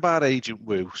talk about Agent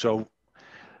Woo. So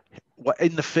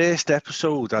in the first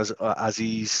episode, as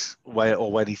he's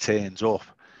when he turns up,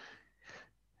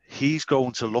 he's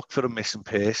going to look for a missing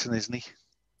person, isn't he?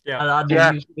 Yeah. And I knew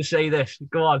you was going to say this.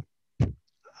 Go on.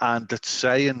 And it's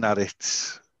saying that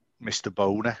it's Mr.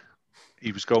 Boner.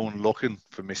 He was going looking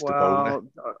for Mr. Boner.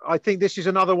 I think this is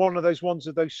another one of those ones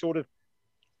of those sort of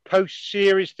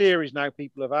post-series theories now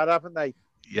people have had, haven't they?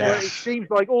 Yes. Where it seems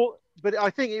like but I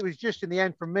think it was just in the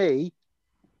end for me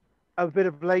a bit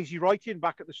of lazy writing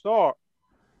back at the start.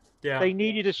 Yeah. They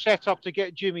needed a setup to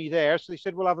get Jimmy there, so they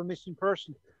said we'll have a missing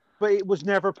person, but it was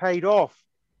never paid off.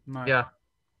 No. Yeah.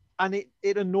 And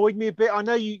it annoyed me a bit. I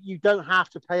know you don't have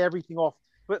to pay everything off,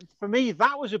 but for me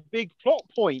that was a big plot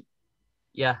point.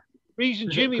 Yeah.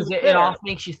 Reason Jimmy was it there. half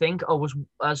makes you think,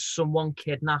 has someone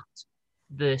kidnapped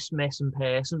this missing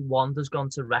person? Wanda's gone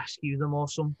to rescue them or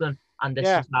something, and this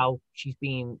is how she's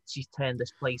turned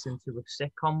this place into a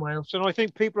sitcom world. So I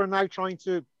think people are now trying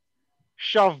to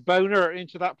shove Boner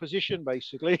into that position,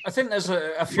 basically. I think there's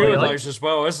a few of those as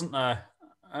well, isn't there?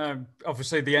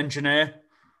 Obviously, the engineer.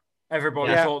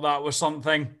 Everybody thought that was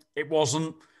something. It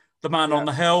wasn't. The man on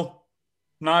the hill.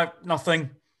 No, nothing.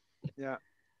 Yeah.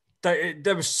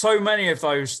 There were so many of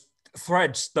those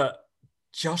threads that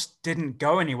just didn't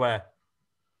go anywhere.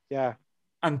 Yeah.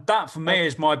 And that, for me,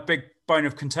 is my big bone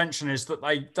of contention, is that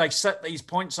they set these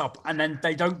points up and then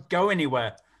they don't go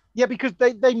anywhere. Yeah, because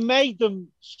they made them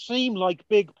seem like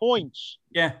big points.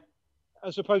 Yeah.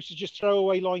 As opposed to just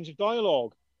throwaway lines of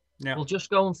dialogue. Yeah. We'll just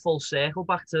go in full circle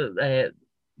back to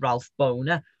Ralph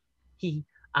Boner.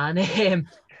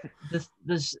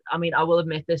 There's, I mean, I will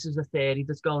admit this is a theory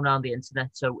that's going around the internet,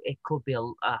 so it could be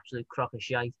an absolute crock of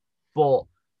shite. But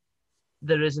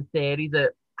there is a theory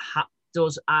that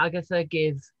does Agatha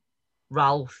give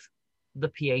Ralph the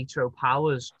Pietro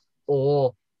powers,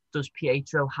 or does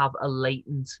Pietro have a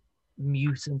latent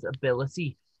mutant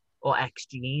ability or X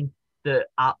gene that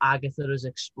Agatha has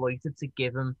exploited to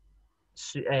give him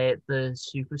the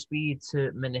super speed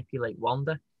to manipulate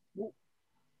Wanda?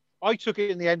 I took it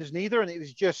in the end as neither, and it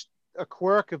was just a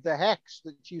quirk of the hex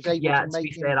that she was able to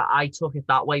make. To be fair, I took it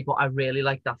that way, but I really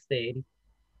like that theory.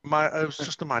 It was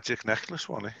just a magic necklace,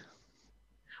 wasn't it?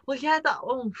 Well, yeah,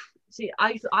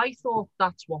 I thought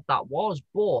that's what that was,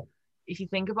 but if you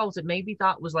think about it, maybe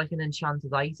that was like an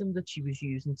enchanted item that she was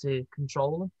using to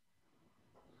control him.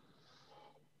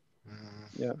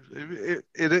 Yeah,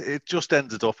 it just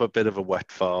ended up a bit of a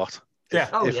wet fart.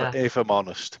 If I'm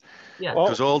honest. Yeah.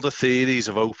 Because all the theories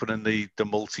of opening the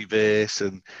multiverse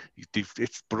and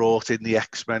it's brought in the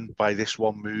X-Men by this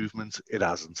one movement, it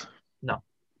hasn't. No.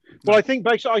 Well, I think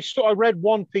basically I read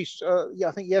one piece.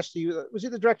 I think yesterday, was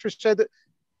it the director said that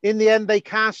in the end they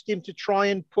cast him to try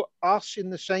and put us in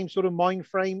the same sort of mind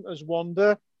frame as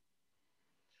Wanda.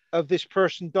 Of this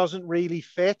person doesn't really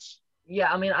fit.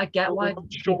 Yeah, I mean, I get why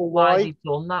they've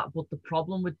done that, but the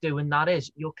problem with doing that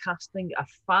is you're casting a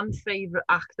fan favorite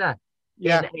actor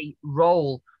in a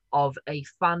role of a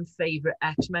fan favorite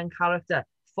X-Men character.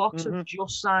 Fox have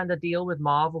just signed a deal with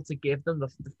Marvel to give them the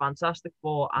Fantastic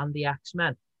Four and the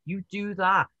X-Men. You do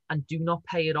that and do not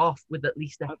pay it off with at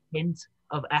least a hint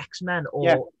of X-Men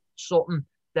or something,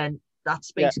 then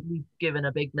that's basically giving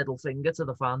a big middle finger to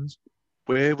the fans.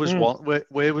 Where was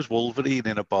Wolverine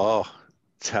in a bar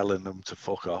telling them to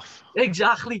fuck off?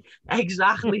 Exactly.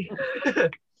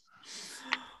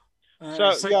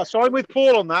 So I'm with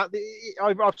Paul on that.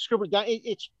 I've scribbled down.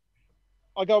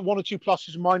 I got one or two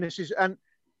pluses and minuses, and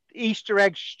Easter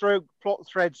egg stroke plot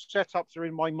threads setups are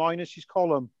in my minuses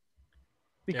column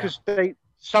because the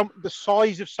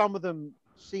size of some of them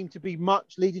seem to be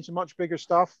leading to much bigger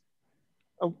stuff.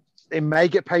 It may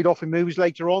get paid off in movies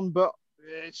later on, but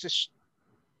it's a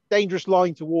dangerous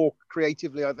line to walk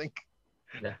creatively, I think.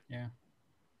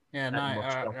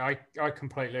 I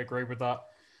completely agree with that.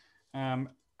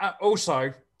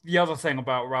 Also, the other thing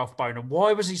about Ralph Boner,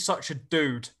 why was he such a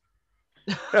dude?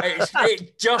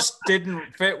 It just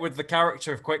didn't fit with the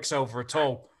character of Quicksilver at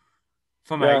all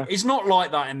for me. He's not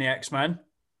like that in the X-Men.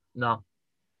 No.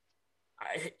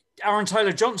 Aaron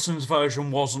Taylor Johnson's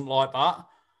version wasn't like that.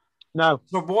 No.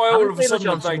 So why all of a sudden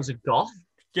Johnson was a goth?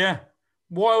 Yeah.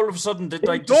 Why all of a sudden did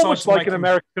they decide almost to like an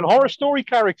American Horror Story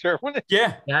character, wasn't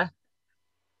it? Yeah.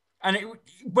 And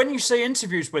when you see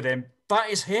interviews with him, that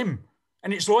is him.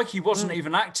 And it's like he wasn't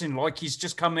even acting, like he's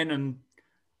just come in and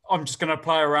I'm just going to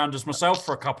play around as myself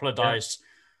for a couple of days.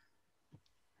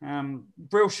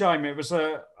 Real shame. It was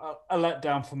a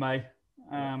letdown for me.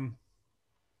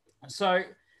 So,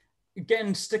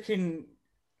 again, sticking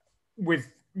with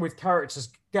characters,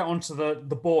 get onto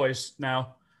the boys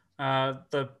now,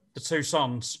 the two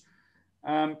sons.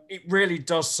 It really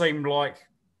does seem like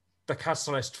the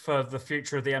catalyst for the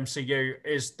future of the MCU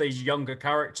is these younger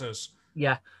characters.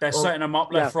 Yeah. They're setting them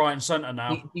up left, right, and centre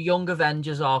now. The young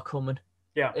Avengers are coming.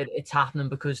 Yeah. It's happening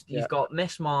because you've got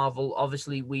Miss Marvel.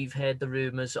 Obviously, we've heard the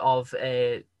rumors of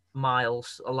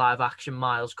Miles, a live action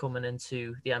Miles coming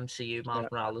into the MCU, Miles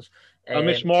Morales. And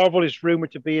Miss Marvel is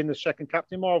rumored to be in the second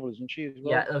Captain Marvel, isn't she? As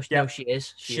well? No, she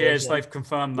is. She is. They've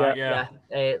confirmed that. Yeah.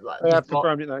 They have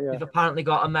confirmed it now. Yeah. They've apparently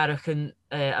got America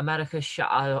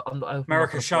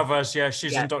Chavez. Yeah,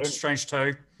 she's in Doctor Strange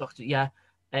too.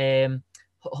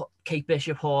 Kate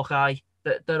Bishop, Hawkeye.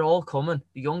 They're all coming.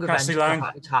 The Young Cassie Avengers,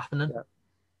 Lang. it's happening. Yeah.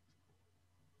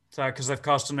 So, because they've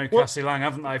cast a new Cassie Lang,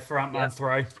 haven't they, for Ant-Man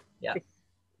 3? Yeah.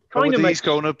 Is this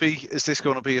going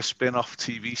to be a spin-off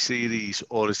TV series,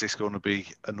 or is this going to be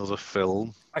another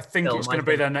film? I think it's going to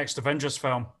be their next Avengers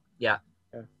film. Yeah.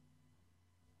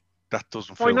 That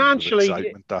doesn't feel financially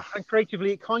excitement, and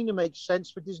creatively. It kind of makes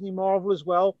sense for Disney Marvel as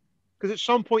well, because at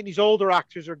some point these older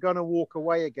actors are going to walk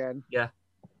away again. Yeah.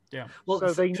 Well,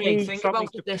 so they think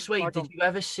about it this way: did you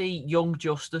ever see Young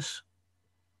Justice?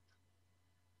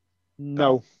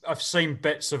 No, I've seen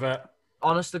bits of it.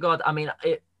 Honest to God, I mean,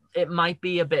 it might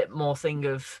be a bit more thing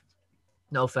of,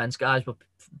 no offense, guys, but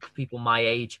people my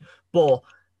age, but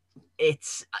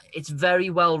it's very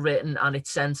well written, and it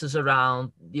centers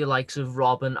around the likes of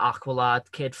Robin,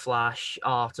 Aqualad, Kid Flash,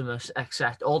 Artemis,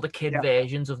 etc. All the kid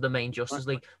versions of the main Justice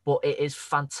League, but it is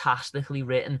fantastically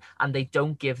written, and they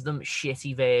don't give them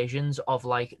shitty versions of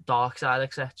like Darkseid,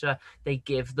 etc. They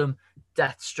give them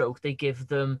Deathstroke, they give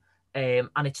them and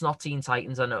it's not Teen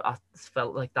Titans. I know I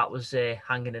felt like that was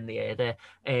hanging in the air there.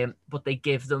 But they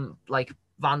give them like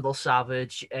Vandal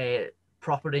Savage,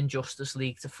 proper Injustice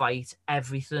League to fight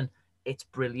everything. It's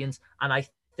brilliant, and I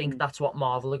think that's what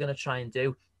Marvel are going to try and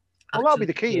do. Well, that'll be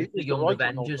the key. The Young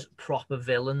Avengers proper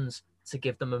villains to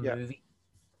give them a movie.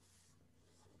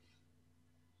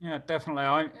 Yeah,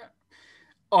 definitely.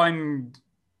 I'm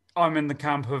in the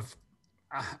camp of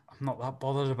I'm not that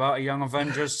bothered about a Young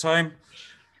Avengers team.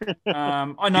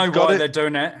 I know why they're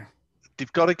doing it.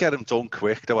 They've got to get them done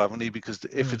quick, though, haven't they? Because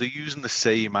if they're using the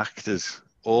same actors,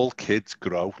 all kids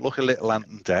grow. Look at Little Ant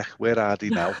and Dec. Where are they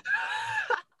now?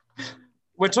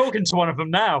 We're talking to one of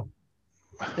them now.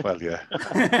 Well, yeah.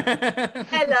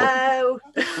 Hello.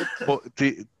 But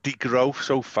they grow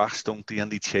so fast, don't they?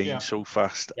 And they change so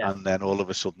fast, and then all of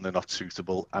a sudden they're not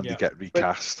suitable, and they get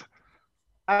recast.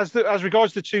 As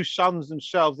regards the two sons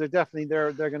themselves, they're definitely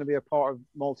they're going to be a part of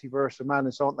Multiverse of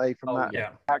Madness, aren't they? From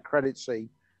that credit scene.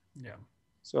 Yeah.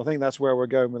 So I think that's where we're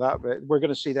going with that bit. We're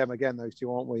going to see them again, those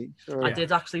two, aren't we? So, I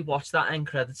did actually watch that end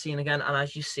credit scene again, and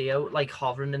as you see her like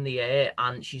hovering in the air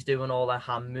and she's doing all her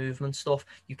hand movement stuff,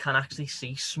 you can actually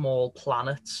see small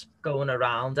planets going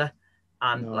around her.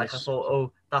 And like I thought,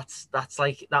 oh, that's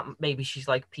like that. Maybe she's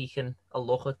like peeking a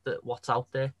look at what's out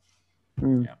there.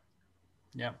 Yeah.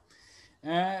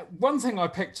 One thing I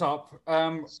picked up,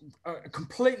 a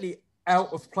completely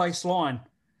out of place line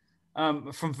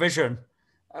from Vision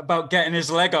about getting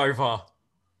his leg over.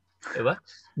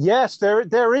 Yes,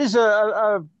 there is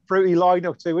a fruity line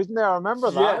or two, isn't there? I remember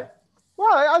that. Yeah.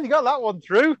 Well, I only got that one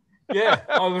through. Yeah,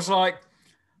 I was like,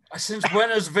 since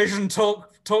when has Vision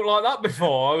talked like that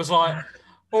before? I was like,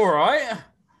 all right,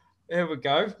 here we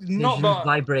go. Not that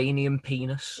vibranium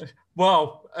penis.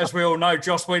 Well, as we all know,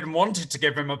 Joss Whedon wanted to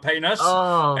give him a penis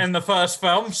in the first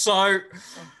film, so.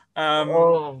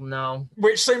 Oh no!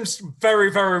 Which seems very,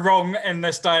 very wrong in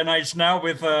this day and age now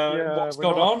with what's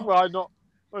gone on. Well,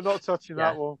 we're not touching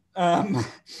that one.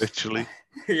 Literally.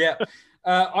 Yeah.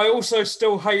 I also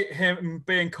still hate him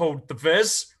being called the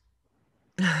Viz.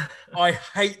 I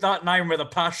hate that name with a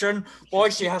passion. Why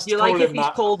she has to call him that? Do you like if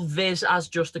he's called Viz as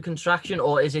just a contraction,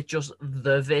 or is it just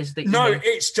the Viz that you No, think?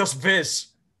 It's just Viz.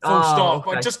 Full stop.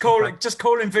 Okay. Just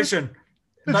call him Vision.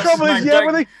 The trouble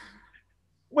is,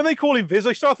 when they call him Viz,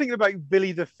 I start thinking about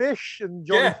Billy the Fish and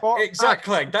Johnny Fox. Yeah,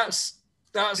 exactly. That's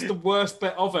the worst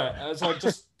bit of it.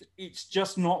 It's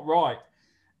just not right.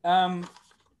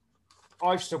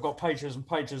 I've still got pages and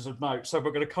pages of notes, so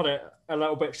we're going to cut it a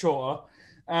little bit shorter.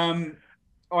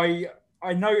 I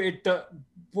noted that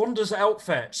Wanda's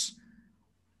outfits,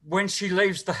 when she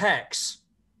leaves the Hex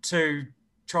to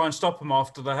try and stop him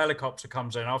after the helicopter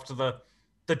comes in, after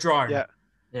the drone.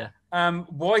 Yeah.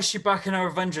 Why is she back in her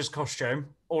Avengers costume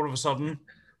all of a sudden?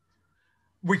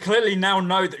 We clearly now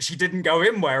know that she didn't go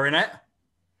in wearing it.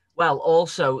 Well,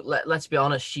 also, let's be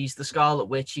honest, she's the Scarlet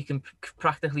Witch. She can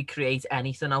practically create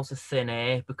anything out of thin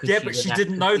air. But she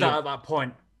didn't know that at that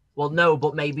point. Well, no,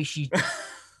 but maybe she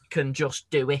can just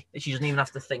do it. She doesn't even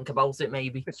have to think about it,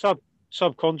 maybe. It's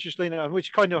subconsciously now,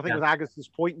 which kind of, I think, was Agatha's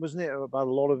point, wasn't it, about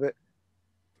a lot of it?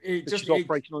 It just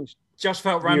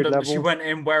felt random that she went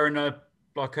in wearing a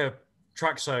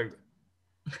tracksuit.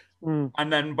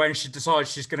 And then when she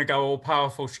decides she's going to go all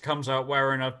powerful, she comes out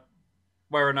wearing a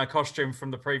wearing her costume from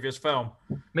the previous film.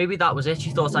 Maybe that was it. She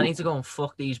thought, I need to go and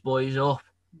fuck these boys up.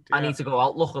 Yeah. I need to go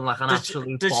out looking like an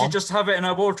absolute Did bomb. she just have it in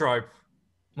her wardrobe?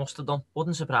 Must have done.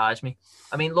 Wouldn't surprise me.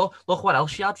 I mean, look what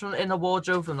else she had in the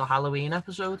wardrobe from the Halloween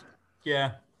episode.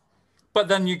 Yeah. But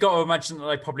then you got to imagine that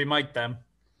they probably made them.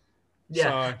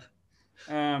 Yeah.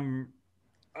 So,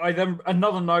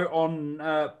 another note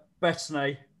on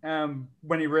Bethany,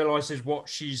 when he realizes what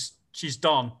she's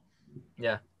done.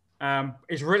 Yeah.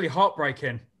 It's really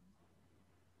heartbreaking.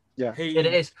 Yeah. It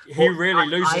is. He really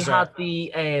loses it. I had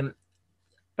the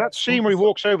that scene where he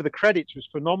walks over the credits was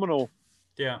phenomenal.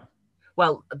 Yeah.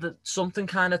 Well, something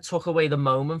kind of took away the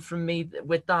moment from me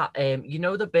with that. You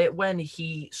know the bit when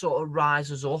he sort of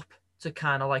rises up to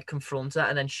kind of like confront her,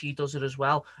 and then she does it as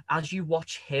well. As you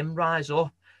watch him rise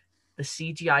up, the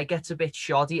CGI gets a bit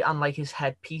shoddy, and like his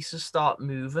headpieces start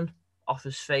moving off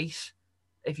his face.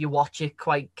 If you watch it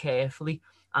quite carefully,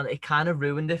 and it kind of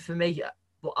ruined it for me.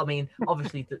 But I mean,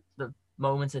 obviously the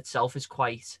moment itself is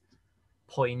quite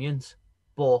poignant,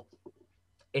 but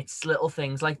it's little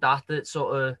things like that that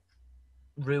sort of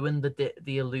ruin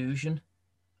the illusion.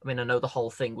 I mean, I know the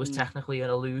whole thing was technically an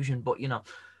illusion, but you know.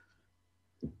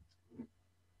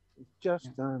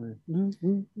 Just done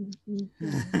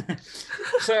it.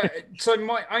 So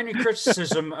my only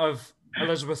criticism of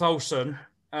Elizabeth Olsen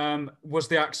was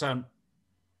the accent.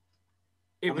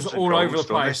 It was all over the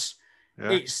place.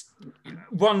 Yeah. It's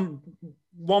one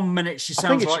minute she I sounds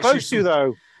think it's like supposed she's to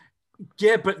though.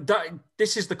 Yeah, but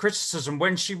this is the criticism.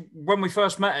 When we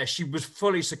first met her, she was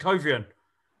fully Sokovian.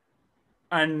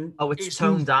 And it's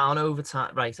toned down over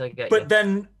time. Right, I get But you.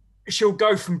 then she'll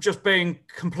go from just being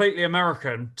completely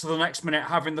American to the next minute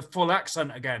having the full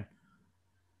accent again.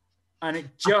 And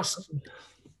it just...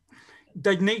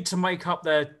 They need to make up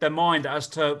their mind as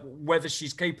to whether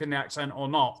she's keeping the accent or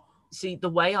not. See, the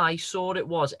way I saw it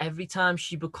was every time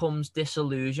she becomes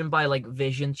disillusioned by like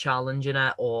Vision challenging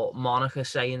her or Monica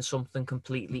saying something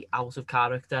completely out of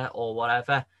character or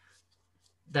whatever,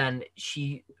 then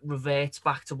she reverts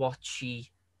back to what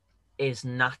she is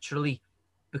naturally,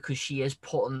 because she is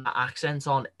putting that accent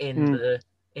on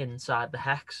inside the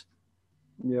hex.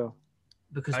 Yeah.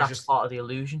 Because that's part of the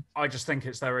illusion. I just think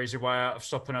it's their easy way out of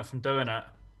stopping her from doing it.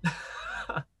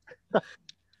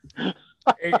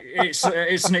 It's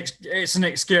an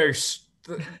excuse.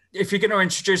 If you're going to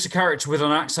introduce a character with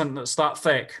an accent that's that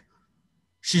thick,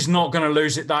 she's not going to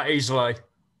lose it that easily.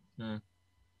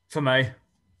 For me,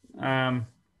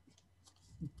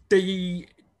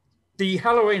 the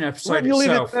Halloween episode You'll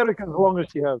itself. leave it there as long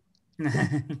as you have.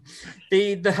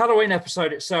 the Halloween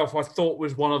episode itself, I thought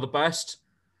was one of the best.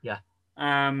 Yeah.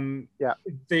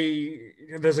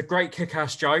 There's a great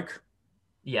kick-ass joke.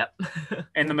 Yep.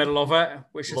 In the middle of it,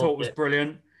 which I thought was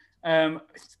brilliant.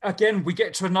 Again, we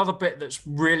get to another bit that's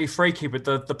really freaky with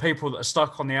the people that are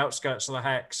stuck on the outskirts of the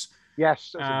hex.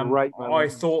 Yes, that's a great moment. I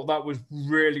thought that was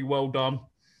really well done.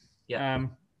 Yeah.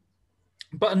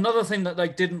 But another thing that they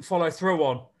didn't follow through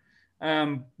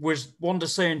on was Wanda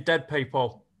seeing dead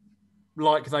people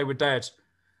like they were dead.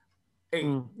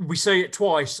 We see it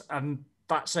twice, and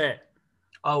that's it.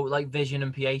 Oh, like Vision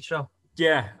and Pietro.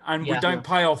 Yeah, and we don't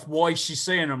pay off why she's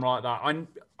seeing them like that.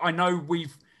 I know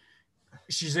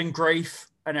she's in grief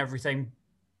and everything,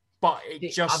 but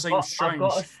it just seems strange. I've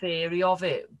got a theory of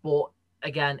it, but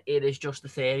again, it is just a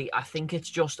theory. I think it's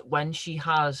just when she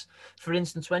has, for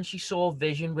instance, when she saw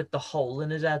Vision with the hole in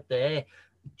his head there,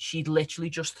 she'd literally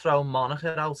just thrown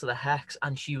Monica out of the hex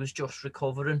and she was just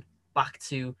recovering back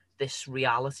to this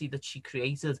reality that she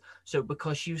created. So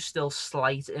because she was still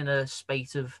slight in a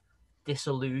spate of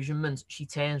disillusionment, she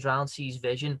turns around, sees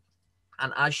Vision,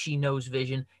 and as she knows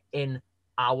Vision in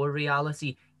our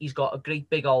reality, he's got a great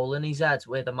big hole in his head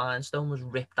where the Mind Stone was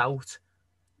ripped out,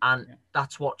 and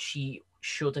that's what she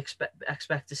should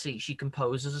expect to see. She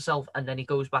composes herself, and then he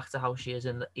goes back to how he is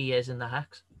in the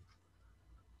hex.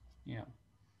 Yeah,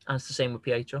 and it's the same with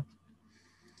Pietro.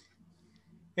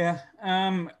 Yeah.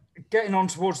 Getting on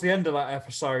towards the end of that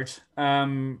episode,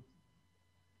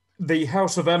 the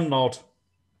House of M-Nod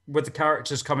with the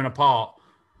characters coming apart,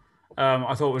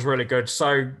 I thought was really good.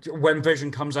 So when Vision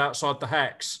comes outside the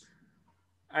hex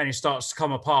and he starts to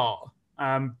come apart,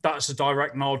 that's a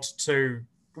direct nod to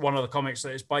one of the comics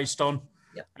that it's based on.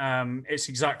 Yep. It's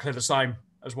exactly the same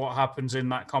as what happens in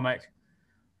that comic.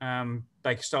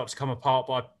 They start to come apart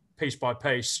by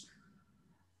piece.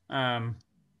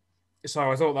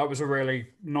 So I thought that was a really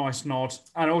nice nod.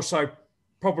 And also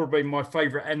probably my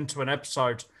favourite end to an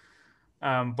episode,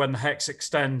 when the hex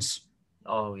extends.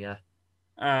 Oh, yeah.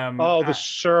 The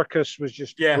circus was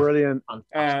just brilliant.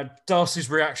 Darcy's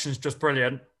reaction is just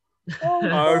brilliant.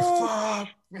 Oh, fuck.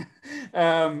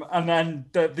 And then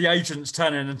the agents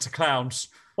turning into clowns.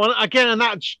 Well, again, and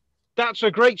that's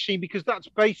a great scene because that's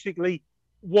basically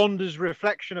Wanda's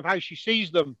reflection of how she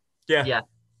sees them. Yeah. Yeah.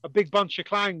 A big bunch of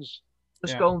clowns.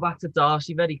 Just going back to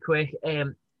Darcy very quick.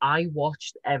 I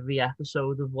watched every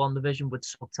episode of WandaVision with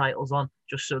subtitles on,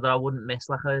 just so that I wouldn't miss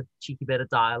like a cheeky bit of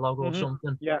dialogue or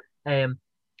something. Yeah.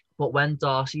 But when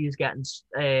Darcy is getting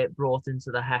brought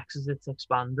into the hex as it's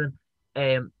expanding,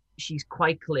 she's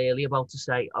quite clearly about to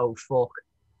say, "Oh fuck."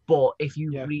 But if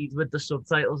you read with the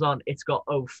subtitles on, it's got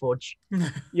 "Oh fudge."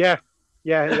 Yeah,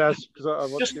 it does.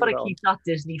 Just got to keep that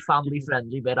Disney family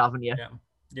friendly bit, haven't you?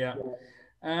 Yeah.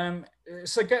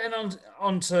 So getting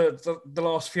on to the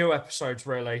last few episodes,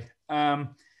 really, I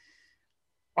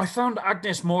found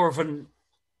Agnes more of an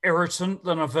irritant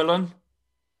than a villain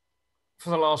for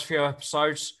the last few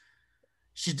episodes.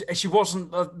 She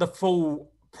wasn't the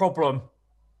full problem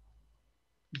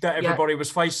that everybody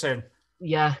was facing.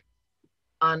 Yeah,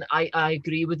 and I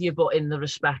agree with you, but in the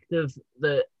respect of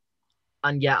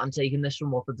I'm taking this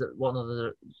from what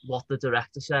the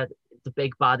director said. The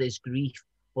big bad is grief,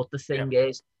 but the thing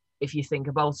is, if you think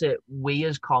about it, we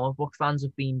as comic book fans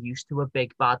have been used to a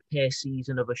big bad per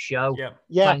season of a show,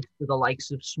 thanks to the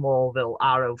likes of Smallville,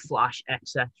 Arrow, Flash,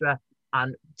 etc.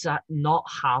 And to not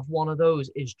have one of those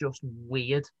is just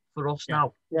weird for us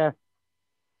now. Yeah.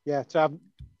 To have,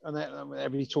 and then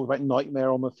everybody talked about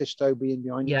Nightmare or Mephisto being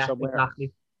behind you somewhere.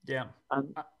 Exactly. Yeah.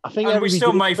 And I think we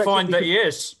still may find that he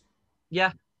is.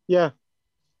 Yeah. Yeah.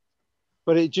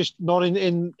 But it just not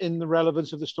in the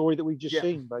relevance of the story that we've just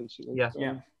seen, basically.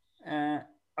 Yeah.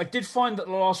 I did find that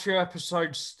the last few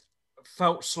episodes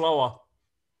felt slower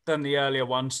than the earlier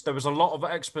ones. There was a lot of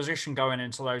exposition going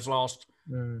into those last,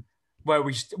 where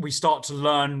we start to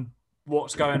learn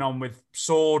what's going on with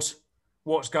Sword,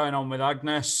 what's going on with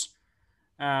Agnes.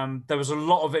 There was a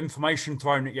lot of information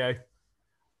thrown at you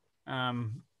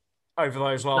over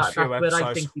those last few episodes. Where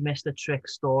I think we missed a trick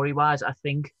story-wise. I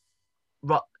think,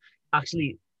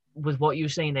 actually, with what you were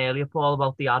saying earlier, Paul,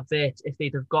 about the adverts, if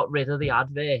they'd have got rid of the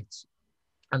adverts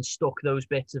and stuck those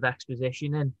bits of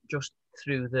exposition in just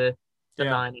through the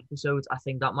 9 episodes, I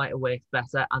think that might have worked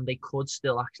better, and they could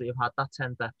still actually have had that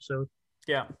 10th episode.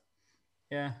 Yeah.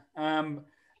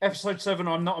 Episode 7,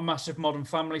 I'm not a massive Modern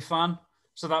Family fan,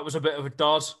 so that was a bit of a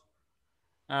dud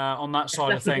on that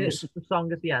side of things. The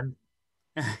song at the end.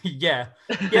 Yeah,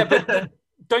 but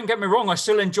don't get me wrong, I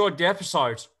still enjoyed the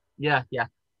episode. Yeah.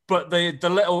 But the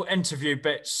little interview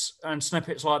bits and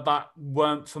snippets like that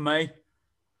weren't for me.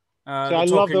 So I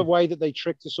love the way that they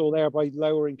tricked us all there by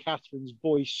lowering Catherine's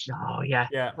voice. Oh, yeah.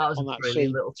 That was a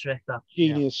brilliant little trick. That.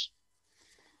 Genius.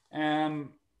 I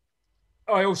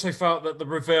also felt that the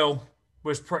reveal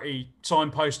was pretty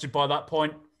signposted by that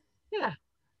point. Yeah.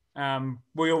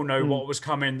 We all know what was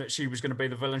coming, that she was going to be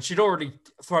the villain. She'd already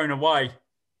thrown away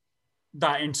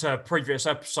that into previous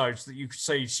episodes that you could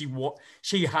see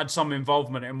she had some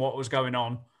involvement in what was going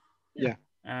on. Yeah.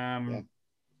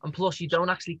 And plus, you don't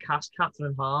actually cast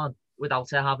Catherine Hahn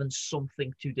without her having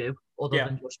something to do other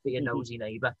than just be a nosy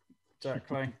neighbour.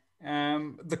 Exactly.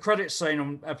 The credits scene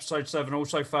on episode 7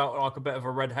 also felt like a bit of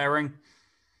a red herring.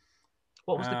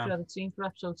 What was the credit scene for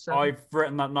episode 7? I've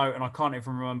written that note and I can't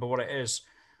even remember what it is.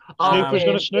 Snoop was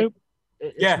going to snoop?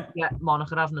 Yeah,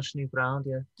 Monica having a snoop around,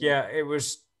 Yeah, it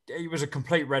was a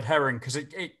complete red herring because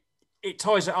it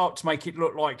ties it up to make it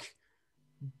look like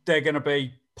they're going to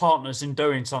be partners in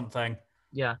doing something.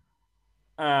 Yeah.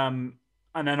 And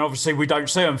then obviously we don't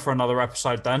see them for another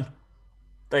episode then.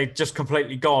 They just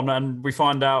completely gone and we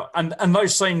find out. And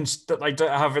those scenes that they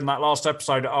have in that last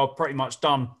episode are pretty much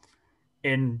done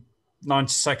in 90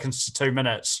 seconds to 2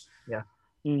 minutes. Yeah.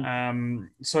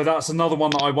 So that's another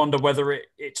one that I wonder whether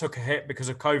it took a hit because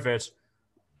of COVID.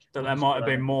 That there might have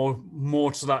been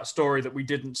more to that story that we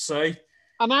didn't see.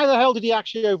 And how the hell did he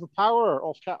actually overpower her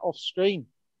off screen?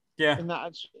 Yeah.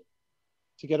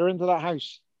 To get her into that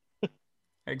house.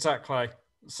 Exactly.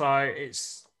 So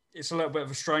it's a little bit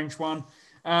of a strange one.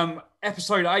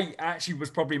 Episode 8 actually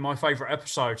was probably my favourite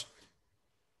episode.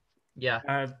 Yeah.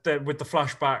 With the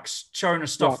flashbacks, showing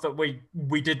us stuff that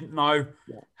we didn't know,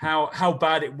 how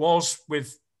bad it was,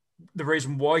 with the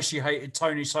reason why she hated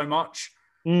Tony so much.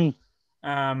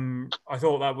 I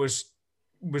thought that was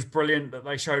brilliant that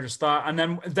they showed us that,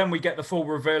 and then we get the full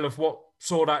reveal of what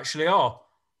Sword actually are.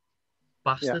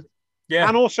 Bastard. Yeah.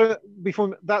 And also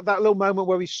before that little moment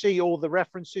where we see all the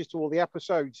references to all the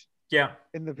episodes. Yeah.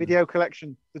 In the video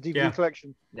collection, the DVD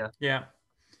collection. Yeah.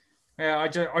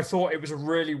 I thought it was a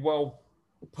really well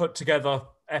put together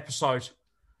episode,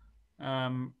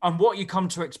 and what you come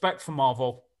to expect from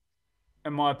Marvel,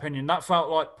 in my opinion, that felt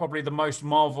like probably the most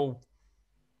Marvel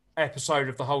episode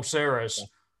of the whole series.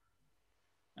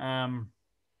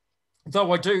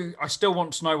 Though I still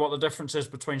want to know what the difference is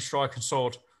between strike and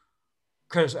sword,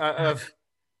 because of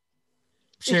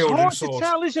shield and sword. It's hard to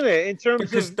tell, isn't it? In terms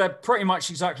because they're pretty much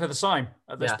exactly the same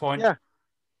at this point. Yeah.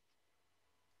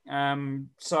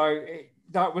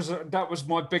 That was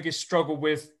my biggest struggle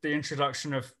with the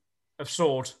introduction of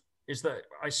sword, is that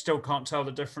I still can't tell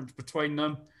the difference between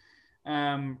them.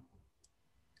 I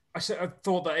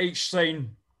thought that each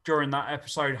scene during that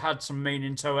episode had some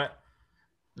meaning to it.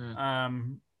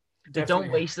 They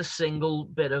don't waste a single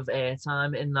bit of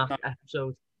airtime in that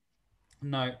episode.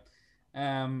 No.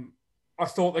 I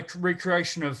thought the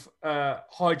recreation of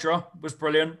Hydra was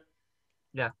brilliant.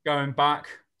 Yeah. Going back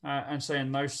and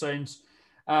seeing those scenes.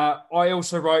 I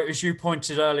also wrote, as you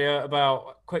pointed earlier,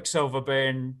 about Quicksilver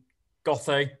being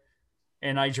gothy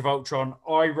in Age of Ultron.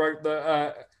 I wrote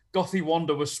that gothy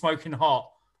Wanda was smoking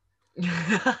hot.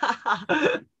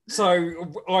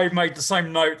 So I made the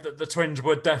same note that the twins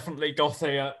were definitely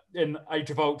gothy in Age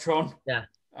of Ultron. Yeah.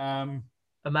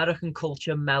 American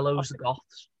culture mellows the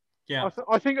goths. Yeah.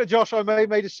 I think, Josh, I may have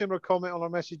made a similar comment on our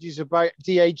messages about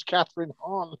de-age Catherine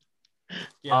Hahn.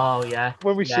 Yeah. Oh, yeah.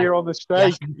 When we see her on the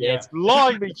stage. Yes,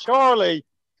 Blimey, Charlie.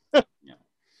 Yeah.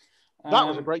 That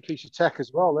was a great piece of tech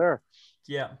as well there.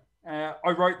 Yeah.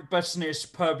 I wrote the Bettany is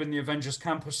superb in the Avengers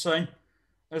campus scene.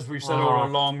 As we've said all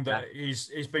along, that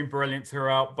he's been brilliant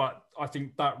throughout, but I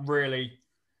think that really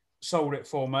sold it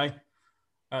for me.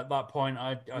 At that point,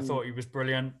 I thought he was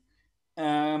brilliant.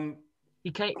 Didn't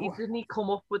he come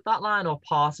up with that line or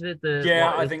part of it?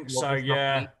 I think so.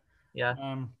 Yeah. Yeah.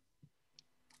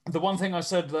 The one thing I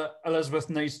said that Elizabeth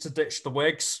needs to ditch the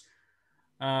wigs.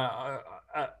 I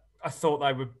thought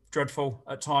they were dreadful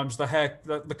at times. The hair,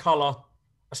 the colour.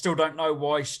 I still don't know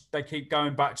why they keep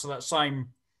going back to that same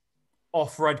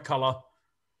off-red colour,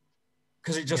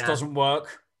 because it just doesn't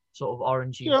work. Sort of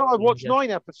orangey. You know, I watched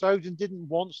 9 episodes and didn't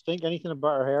once think anything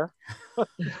about her hair.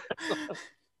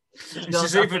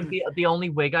 The only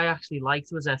wig I actually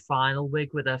liked was her final wig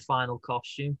with her final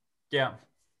costume. Yeah.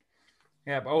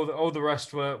 Yeah, but all the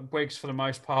rest were wigs for the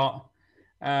most part.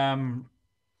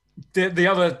 The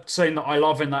other scene that I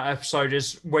love in that episode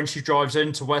is when she drives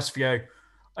into Westview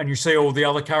and you see all the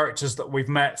other characters that we've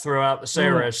met throughout the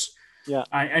series. Yeah.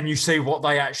 And you see what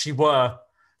they actually were.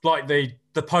 Like the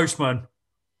postman,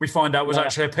 we find out was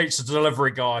actually a pizza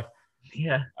delivery guy.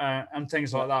 Yeah. And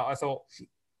things like that. I thought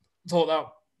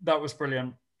that was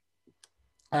brilliant.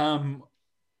 I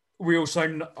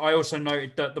also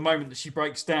noted that the moment that she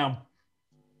breaks down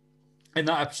in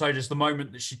that episode is the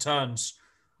moment that she turns.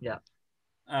 Yeah.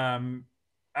 And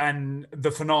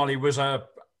the finale was a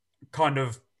kind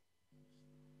of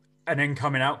an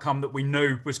incoming outcome that we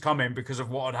knew was coming because of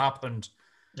what had happened.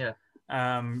 Yeah.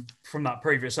 From that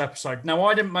previous episode. Now,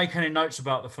 I didn't make any notes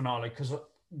about the finale because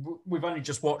we've only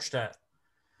just watched it.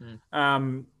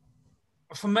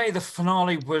 For me, the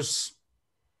finale was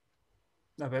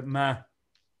a bit meh.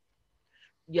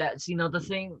 Yeah, see, now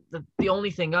the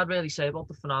only thing I'd really say about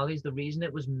the finale is the reason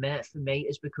it was meh for me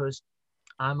is because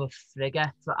I'm a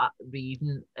frigger for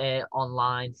reading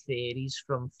online theories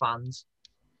from fans.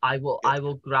 I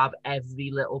will grab every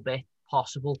little bit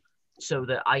possible so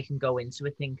that I can go into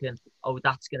it thinking, oh,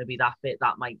 that's going to be that bit,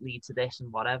 that might lead to this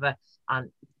and whatever.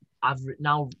 And I've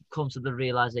now come to the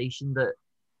realization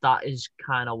that is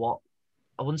kind of what,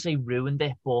 I wouldn't say ruined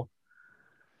it, but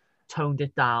toned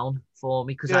it down for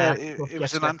me. Because it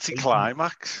was an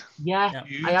anticlimax. Yeah,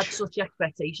 I had such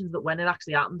expectations that when it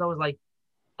actually happened, I was like,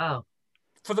 oh.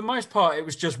 For the most part, it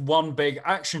was just one big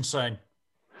action scene.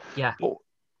 Yeah. But,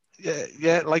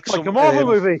 yeah, like a Marvel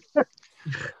movie.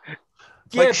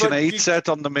 Like Sinead said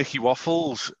on the Mickey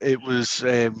Waffles, it was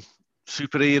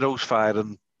superheroes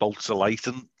firing bolts of light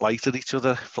at each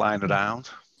other, flying around.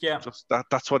 Yeah. Just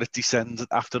that's what it descended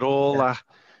after all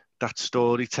that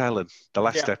storytelling. The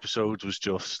last episode was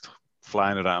just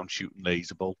flying around shooting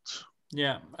laser bolts.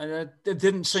 Yeah, and it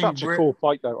didn't seem such a cool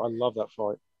fight though. I love that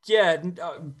fight. Yeah,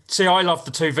 see, I love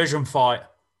the two Vision fight.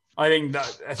 I think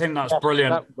that's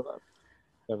brilliant.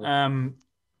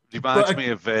 Reminds me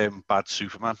of Bad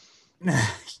Superman.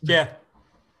 Yeah,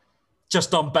 just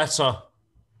done better.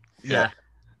 Yeah.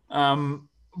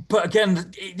 But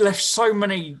again, it left so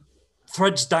many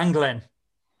threads dangling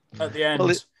at the end. Well,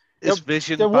 is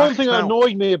Vision the back one thing now? that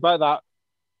annoyed me about that.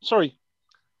 Sorry.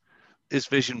 Is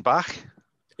Vision back?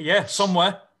 Yeah,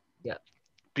 somewhere. Yeah.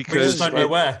 We just don't know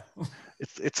where.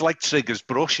 It's like Trigger's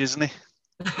brush, isn't it?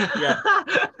 Yeah.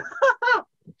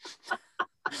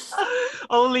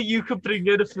 Only you could bring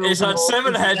in a film. He's had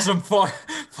 7 heads and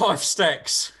five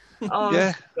sticks. Oh,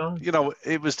 yeah, God. You know,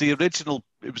 it was the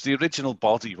original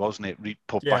body, wasn't it?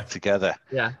 Put back together.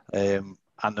 Yeah. And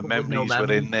the memories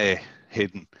were in there.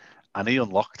 hidden, and he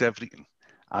unlocked everything.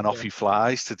 And off he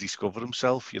flies to discover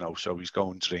himself, so he's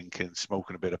going drinking,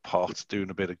 smoking a bit of pot, doing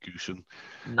a bit of goosing.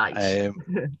 Nice.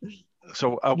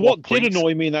 So at what point... did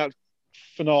annoy me in that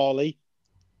finale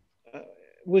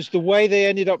was the way they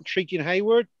ended up treating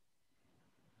Hayward.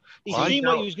 He seemed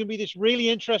like he was going to be this really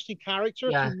interesting character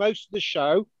through most of the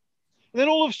show. And then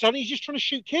all of a sudden, he's just trying to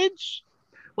shoot kids.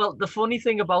 Well, the funny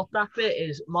thing about that bit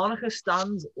is Monica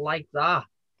stands like that,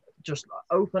 just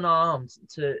open arms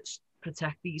to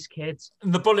protect these kids.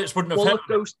 And the bullets wouldn't have hit. Bullet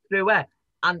goes through it.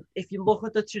 And if you look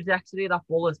at the trajectory of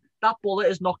that bullet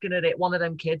is not going to hit one of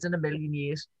them kids in a million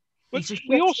years. But he's he's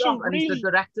the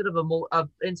director of an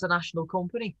international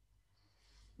company.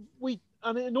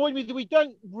 And it annoyed me that we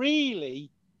don't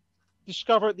really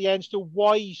discover at the end still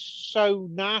why he's so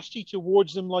nasty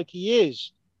towards them like he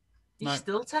is. You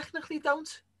still technically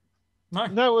don't.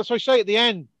 No, as I say at the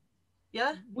end.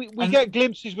 Yeah. We get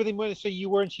glimpses with him when they say you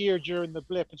weren't here during the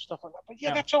blip and stuff like that.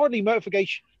 But that's hardly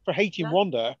motivation for hating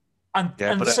Wanda. And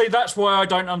see, that's why I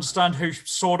don't understand who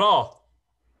Sword are.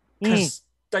 Because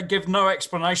they give no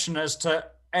explanation as to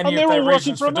any of their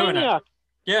reasons for doing it.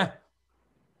 Yeah.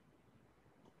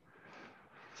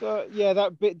 So,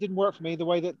 that bit didn't work for me, the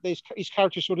way that his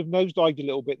character sort of nosedived a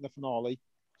little bit in the finale.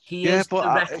 He is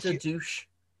director douche.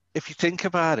 If you think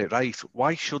about it, right,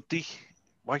 why should they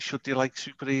like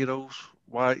superheroes?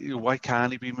 Why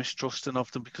can't he be mistrusting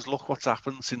of them? Because look what's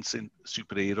happened since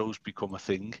superheroes become a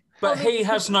thing. But he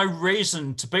has no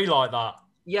reason to be like that.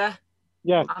 Yeah.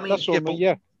 Yeah, I mean, that's what I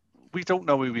mean, We don't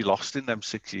know who we lost in them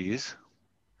 6 years.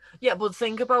 Yeah, but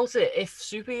think about it. If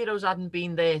superheroes hadn't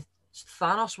been there,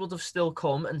 Thanos would have still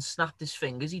come and snapped his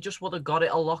fingers. He just would have got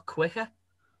it a lot quicker.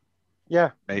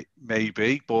 Yeah.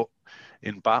 Maybe, but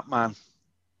in Batman,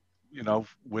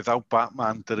 without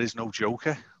Batman, there is no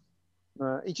Joker.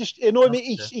 He just annoyed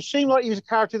me. He seemed like he was a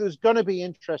character that was going to be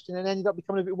interesting and ended up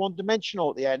becoming a bit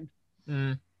one-dimensional at the end.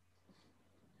 Mm.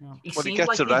 Well, he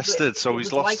gets arrested, so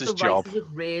he's lost his job. The writers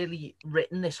had really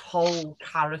written this whole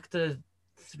character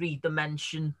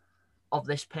 3-dimension of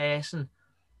this person,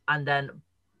 and then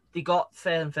they got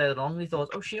further and further along. They thought,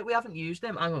 oh shit, we haven't used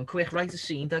him. Hang on, quick, write a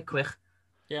scene dead quick.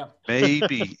 Yeah.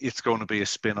 Maybe it's going to be a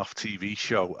spin-off TV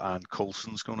show and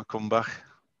Coulson's going to come back.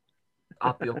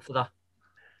 I'll be up for that.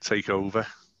 Take over.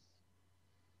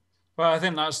 Well, I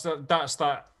think that's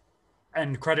that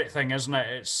end credit thing, isn't it?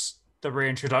 It's the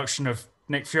reintroduction of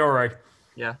Nick Fury.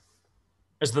 Yeah.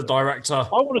 As the director.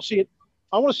 I want to see it.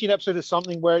 I want to see an episode of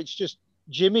something where it's just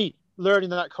Jimmy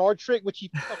learning that card trick, which he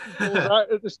fucking pulls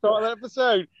out at the start of the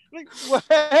episode. Like, well,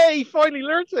 hey, he finally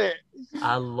learned it.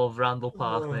 I love Randall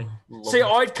Park, mate. See,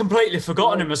 I'd completely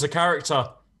forgotten him as a character.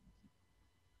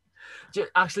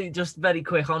 Actually, just very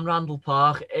quick on Randall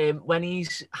Park. When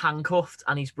he's handcuffed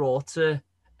and he's brought to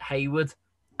Hayward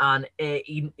and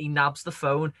he nabs the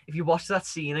phone, if you watch that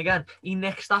scene again, he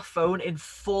nicks that phone in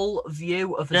full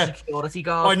view of the security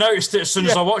guard. I noticed it as soon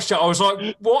as I watched it. I was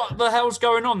like, what the hell's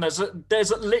going on?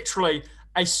 There's literally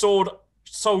a sword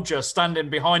soldier standing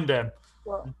behind him.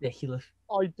 Ridiculous.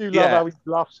 I do love how he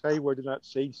laughs Hayward in that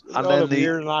scene. And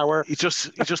then he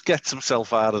just gets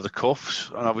himself out of the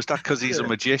cuffs. And was that because he's a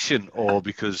magician or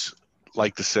because,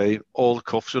 like they say, all the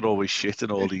cuffs are always shit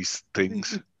and all these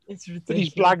things? It's ridiculous. But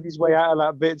he's blagged his way out of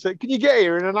that bit. So, can you get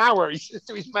here in an hour? He says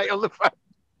to his mate on the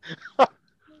phone.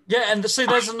 Yeah, and see,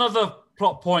 there's another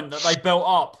plot point that they built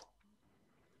up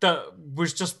that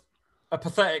was just a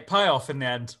pathetic payoff in the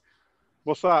end.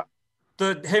 What's that?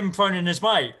 Him phoning his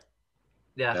mate.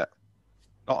 Yeah.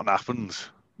 Nothing happens.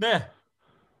 Yeah.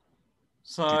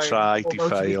 So he tried, he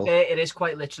failed. It is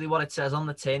quite literally what it says on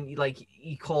the tin.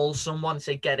 He calls someone and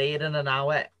say, "Get here in an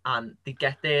hour," and they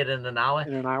get there in an hour.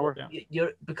 In an hour.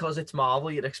 You're because it's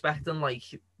Marvel. You're expecting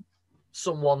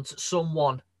someone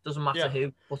doesn't matter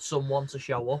who, but someone to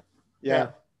show up. Yeah.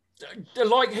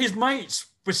 Like his mates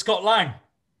with Scott Lang.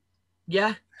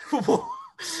 Yeah.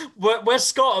 Where's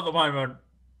Scott at the moment?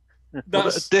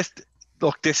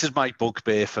 This is my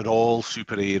bugbear for all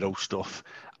superhero stuff.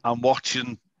 I'm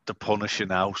watching The Punisher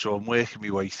now, so I'm working my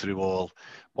way through all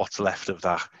what's left of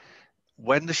that.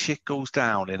 When the shit goes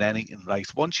down in anything, right,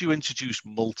 once you introduce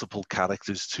multiple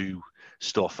characters to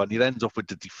stuff and you end up with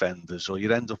the Defenders or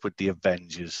you end up with the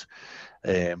Avengers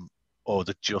or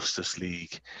the Justice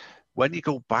League, when you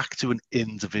go back to an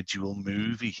individual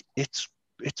movie, it's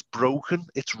broken,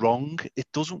 it's wrong, it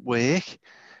doesn't work.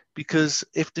 Because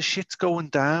if the shit's going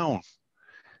down,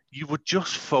 you would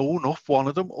just phone up one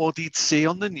of them, or they'd see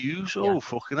on the news, oh,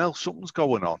 fucking hell, something's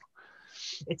going on.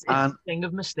 It's the thing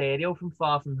of Mysterio from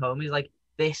Far From Home. He's like,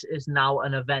 this is now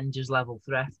an Avengers level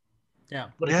threat. Yeah.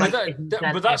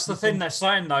 But that's the thing they're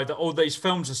saying, though, that all these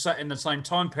films are set in the same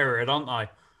time period, aren't they?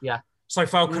 Yeah. So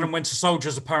Falcon and Winter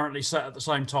Soldier's apparently set at the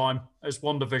same time as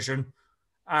WandaVision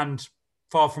and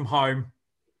Far From Home.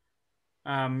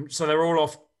 So they're all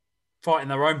off fighting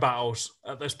their own battles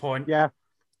at this point. Yeah.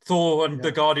 Thor and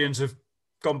the Guardians have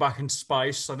gone back into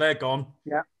space, so they're gone.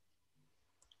 Yeah.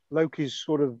 Loki's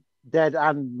sort of dead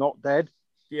and not dead.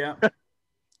 Yeah.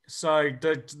 So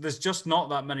there's just not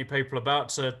that many people about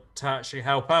to actually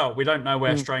help out. We don't know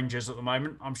where Strange is at the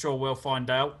moment. I'm sure we'll find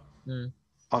out. On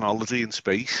holiday in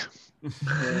space.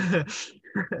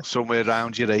 Somewhere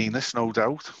around Uranus, no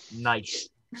doubt. Nice.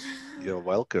 You're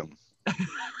welcome.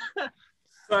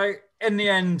 So in the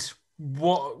end,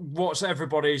 what's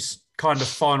everybody's kind of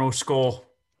final score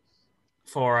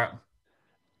for it?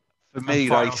 For me,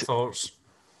 right, thoughts?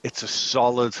 It's a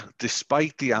solid,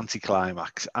 despite the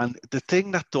anticlimax. And the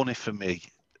thing that done it for me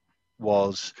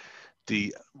was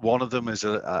one of them is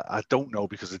I don't know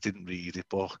because I didn't read it,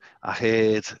 but I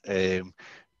heard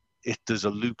there's a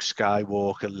Luke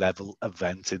Skywalker level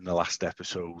event in the last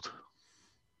episode,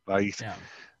 right? Yeah.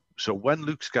 So when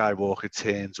Luke Skywalker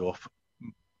turns up,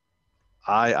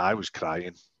 I was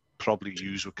crying. Probably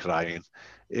yous were crying.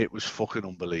 It was fucking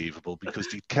unbelievable because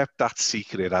they kept that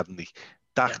secret, hadn't they?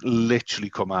 That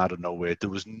literally come out of nowhere. There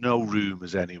was no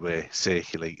rumours anywhere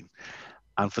circulating.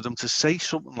 And for them to say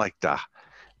something like that,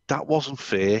 that wasn't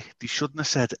fair. They shouldn't have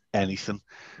said anything.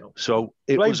 No. So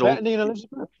it was Bettany and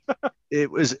Elizabeth. It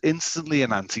was instantly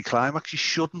an anticlimax. You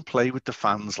shouldn't play with the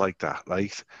fans like that,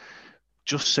 right?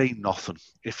 Just say nothing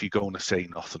if you're going to say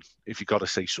nothing. If you've got to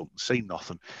say something, say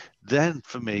nothing. Then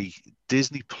for me,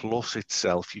 Disney Plus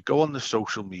itself, you go on the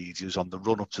social medias on the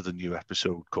run up to the new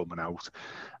episode coming out,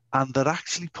 and they're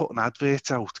actually putting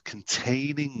adverts out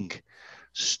containing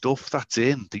stuff that's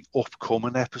in the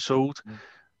upcoming episode,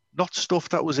 not stuff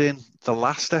that was in the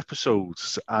last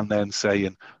episodes, and then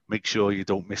saying, make sure you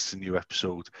don't miss the new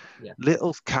episode. Yeah.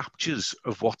 Little captures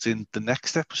of what's in the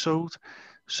next episode.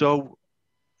 So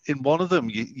in one of them,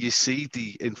 you see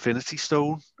the Infinity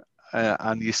Stone,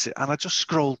 and I just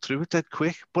scrolled through it dead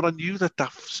quick, but I knew that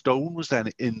stone was then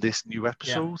in this new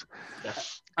episode. Yeah.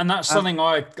 And that's something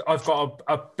I've got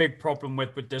a big problem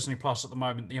with Disney Plus at the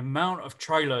moment. The amount of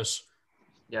trailers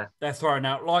they're throwing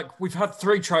out. Like, we've had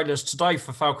 3 trailers today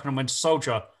for Falcon and Winter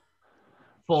Soldier.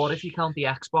 4 if you count the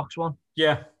Xbox one.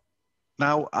 Yeah.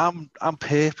 Now, I'm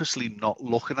purposely not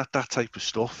looking at that type of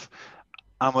stuff.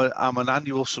 I'm an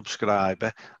annual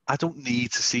subscriber. I don't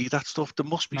need to see that stuff. There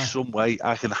must be some way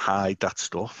I can hide that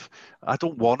stuff. I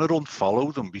don't want to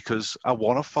unfollow them because I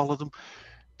want to follow them.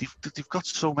 They've got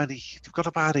so many. They've got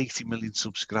about 80 million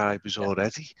subscribers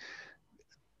already.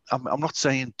 I'm not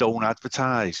saying don't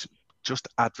advertise. Just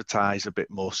advertise a bit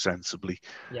more sensibly.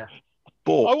 Yeah.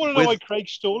 But I want to know why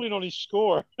Craig's stalling on his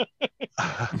score.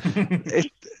 Do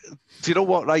you know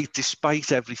what? Right,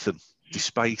 despite everything,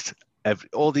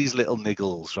 all these little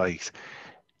niggles, right?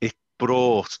 It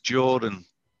brought during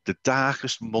the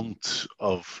darkest months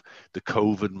of the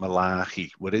COVID malarkey.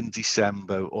 We're in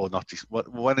December or not?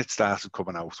 When it started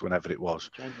coming out, whenever it was,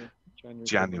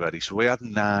 January. So we had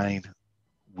 9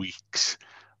 weeks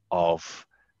of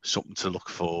something to look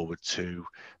forward to.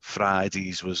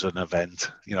 Fridays was an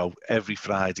event. You know, every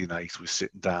Friday night we're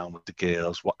sitting down with the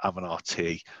girls, having our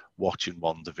tea, watching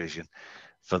WandaVision.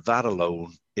 For that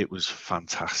alone, it was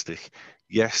fantastic.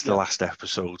 Yes, the last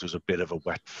episode was a bit of a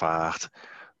wet fart,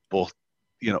 but,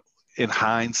 you know, in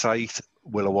hindsight,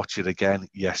 will I watch it again?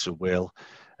 Yes, I will.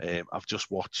 I've just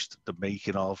watched the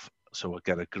making of, so I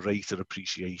get a greater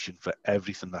appreciation for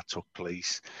everything that took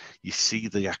place. You see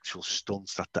the actual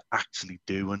stunts that they're actually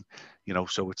doing, you know,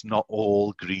 so it's not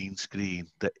all green screen.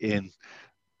 They're in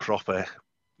proper,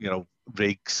 you know,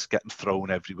 rigs getting thrown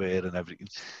everywhere and everything.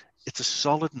 It's a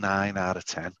solid 9 out of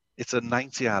 10. It's a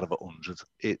 90 out of 100.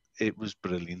 It was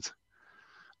brilliant.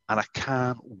 And I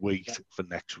can't wait for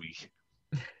next week.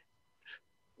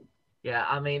 Yeah,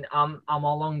 I mean, I'm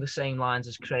along the same lines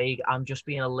as Craig. I'm just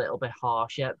being a little bit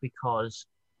harsher because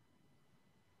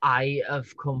I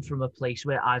have come from a place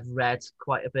where I've read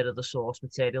quite a bit of the source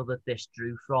material that this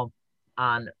drew from,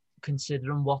 and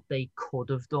considering what they could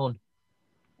have done,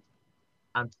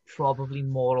 and probably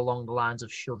more along the lines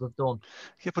of should have done.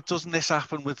 Yeah, but doesn't this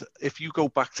happen with, if you go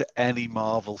back to any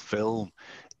Marvel film,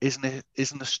 isn't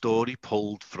a story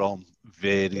pulled from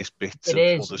various bits of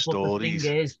other stories? The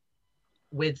thing is,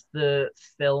 with the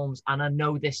films, and I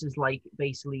know this is like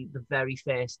basically the very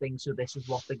first thing, so this is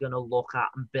what they're going to look at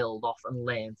and build off and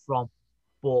learn from.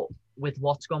 But with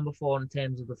what's gone before in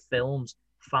terms of the films,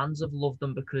 fans have loved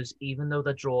them because even though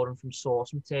they're drawing from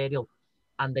source material,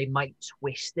 and they might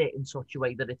twist it in such a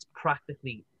way that it's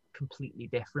practically completely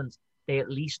different, they at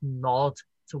least nod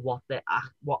to what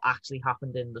actually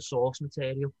happened in the source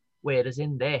material. Whereas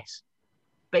in this,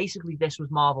 basically this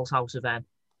was Marvel's House of M,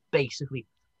 basically.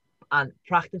 And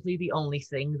practically the only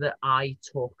thing that I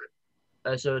took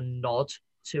as a nod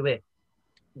to it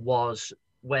was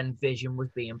when Vision was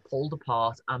being pulled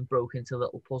apart and broke into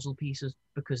little puzzle pieces,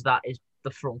 because that is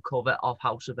the front cover of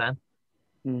House of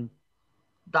M.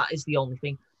 That is the only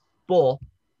thing. But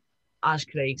as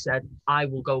Craig said, I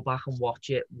will go back and watch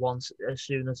it once as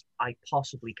soon as I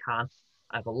possibly can.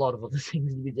 I have a lot of other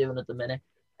things to be doing at the minute.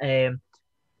 And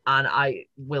I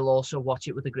will also watch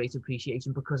it with a great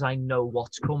appreciation because I know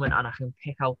what's coming and I can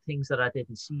pick out things that I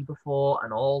didn't see before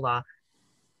and all that.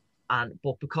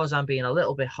 But because I'm being a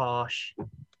little bit harsh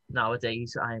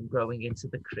nowadays, I am growing into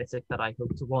the critic that I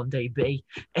hope to one day be.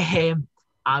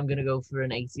 I'm going to go for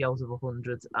an 80 out of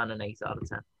 100 and an 8 out of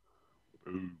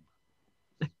 10.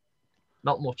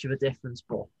 Not much of a difference,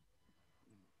 but...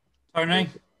 Tony?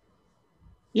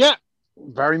 Yeah,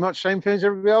 very much same thing as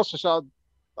everybody else. So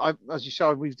as you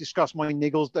said, we've discussed my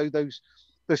niggles, though. There's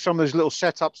some of those little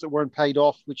setups that weren't paid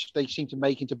off, which they seem to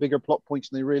make into bigger plot points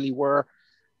than they really were.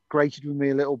 Grated with me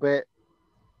a little bit.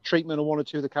 Treatment of one or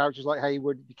two of the characters, like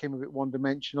Hayward, became a bit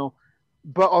one-dimensional.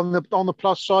 But on the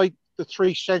plus side, the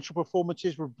three central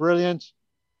performances were brilliant.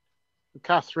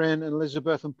 Catherine and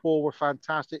Elizabeth and Paul were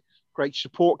fantastic. Great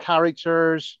support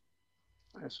characters.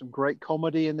 There's some great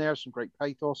comedy in there, some great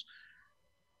pathos.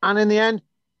 And in the end,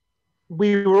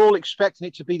 we were all expecting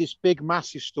it to be this big,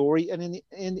 massive story. And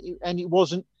it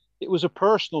wasn't. It was a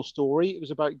personal story. It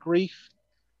was about grief.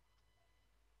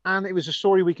 And it was a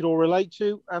story we could all relate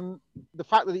to. And the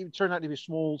fact that it turned out to be a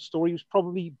small story was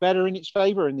probably better in its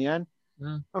favor in the end.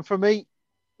 And for me,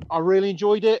 I really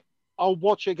enjoyed it. I'll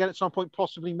watch it again at some point,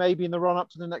 possibly maybe in the run-up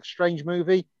to the next Strange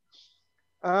movie.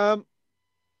 And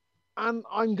I'm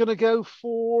going to go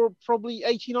for probably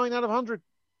 89 out of 100.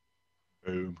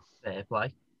 Boom. Fair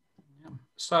play.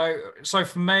 So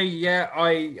for me, yeah,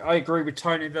 I agree with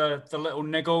Tony. The little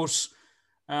niggles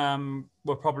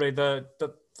were probably the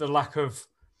lack of,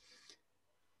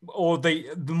 or the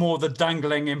more the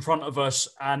dangling in front of us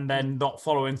and then not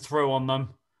following through on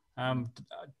them.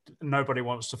 Nobody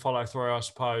wants to follow through, I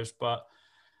suppose, but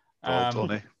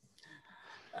Tony.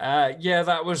 yeah,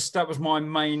 that was my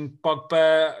main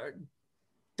bugbear.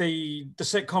 The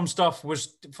sitcom stuff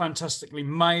was fantastically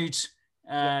made.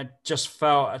 Just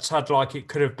felt a tad like it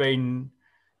could have been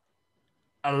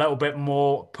a little bit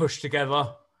more pushed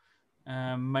together.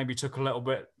 Maybe took a little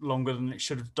bit longer than it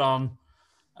should have done.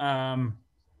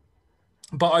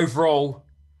 But overall,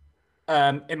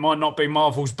 it might not be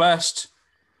Marvel's best,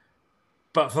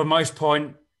 but for the most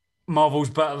point, Marvel's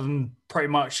better than pretty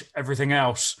much everything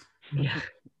else. Yeah.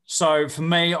 So for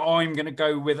me, I'm going to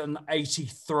go with an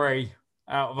 83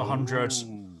 out of 100.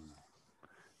 Ooh.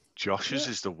 Josh's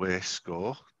is the worst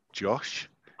score. Josh?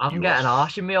 I'm getting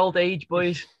harsh in my old age,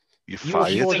 boys. You're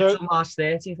fired. Last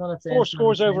 30th on a 4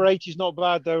 scores over 80 is not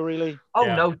bad, though, really. Oh,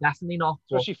 Yeah. no, definitely not.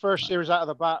 Especially first series off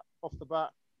the bat.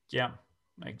 Yeah,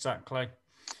 exactly.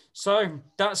 So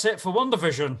that's it for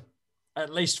WandaVision,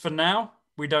 at least for now.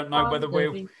 We don't know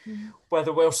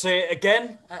whether we'll see it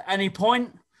again at any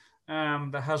point.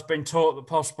 There has been talk that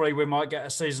possibly we might get a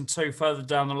season 2 further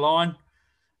down the line.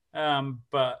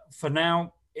 But for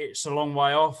now, it's a long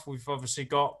way off. We've obviously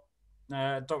got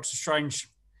Doctor Strange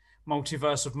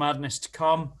Multiverse of Madness to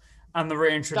come and the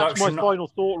reintroduction. That's my final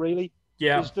thought, really.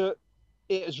 Yeah. Is that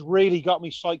it has really got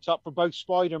me psyched up for both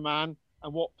Spider-Man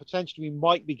and what potentially we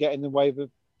might be getting in the way of a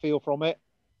feel from it.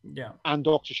 Yeah. And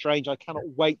Doctor Strange. I cannot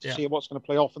wait to see what's going to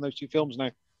play off in those two films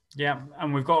now. Yeah,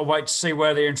 and we've got to wait to see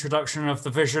where the introduction of the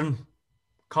Vision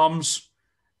comes.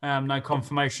 No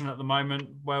confirmation at the moment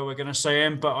where we're going to see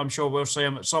him, but I'm sure we'll see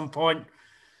him at some point.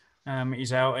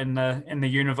 He's out in the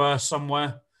universe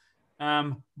somewhere.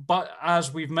 But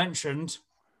as we've mentioned,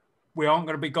 we aren't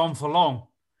going to be gone for long,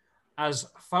 as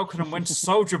Falcon and Winter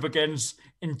Soldier begins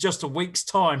in just a week's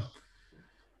time.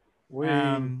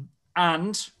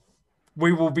 And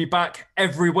we will be back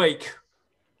every week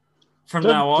from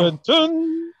now on.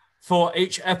 For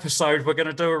each episode, we're going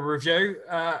to do a review.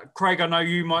 Craig, I know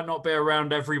you might not be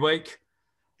around every week.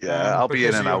 Yeah, I'll be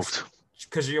in and out.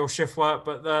 Because of your shift work,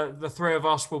 but the three of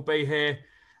us will be here,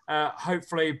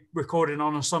 hopefully recording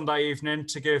on a Sunday evening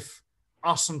to give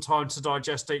us some time to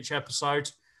digest each episode,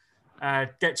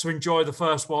 get to enjoy the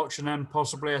first watch and then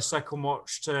possibly a second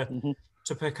watch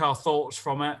to pick our thoughts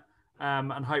from it.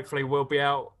 And hopefully we'll be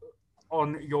out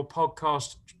on your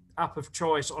podcast app of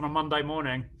choice on a Monday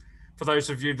morning. For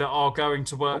those of you that are going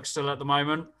to work still at the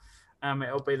moment,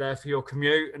 it'll be there for your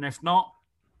commute. And if not,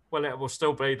 well, it will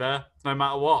still be there no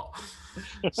matter what.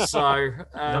 So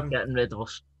not getting rid of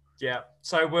us. Yeah.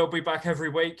 So we'll be back every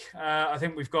week. I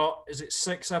think we've got, is it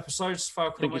 6 episodes?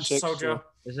 Falcon and Winter Soldier.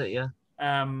 Is it? Yeah.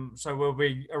 So we'll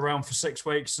be around for 6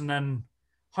 weeks, and then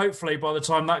hopefully by the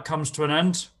time that comes to an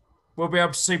end, we'll be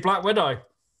able to see Black Widow.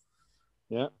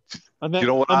 Yeah, and then you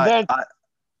know what?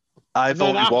 I've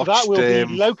only after watched that will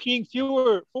be Loki and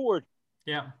Forward.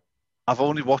 Yeah, I've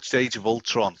only watched Age of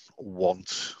Ultron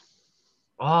once.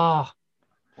 Oh,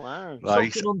 wow!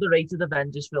 Right. Such an underrated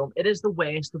Avengers film. It is the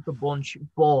worst of the bunch,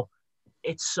 but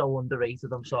it's so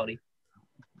underrated. I'm sorry.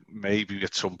 Maybe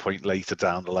at some point later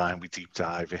down the line we deep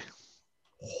dive it.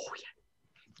 Oh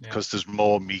yeah. Because there's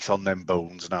more meat on them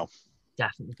bones now.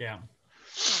 Definitely.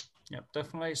 Yeah,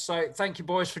 definitely. So thank you,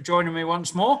 boys, for joining me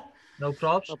once more. No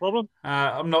probs. No problem.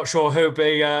 I'm not sure who'll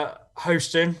be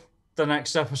hosting the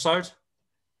next episode.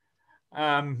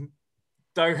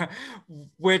 Though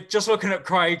we're just looking at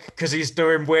Craig because he's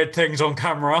doing weird things on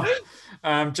camera.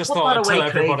 Just thought I'd tell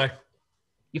everybody. Craig.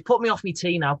 You've put me off my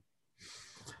tea now.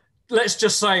 Let's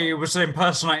just say he was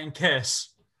impersonating Kiss.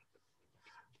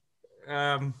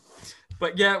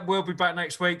 But yeah, we'll be back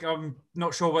next week. I'm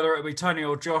not sure whether it'll be Tony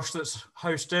or Josh that's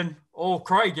hosting, or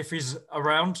Craig if he's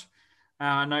around.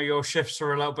 I know your shifts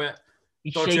are a little bit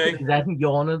dodgy. Shaking his head and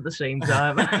yawning at the same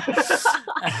time.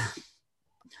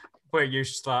 We're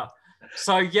used to that.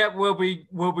 So yeah, we'll be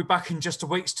back in just a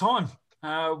week's time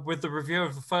with the review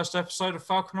of the first episode of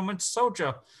Falcon and Winter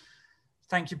Soldier.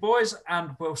 Thank you, boys,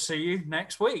 and we'll see you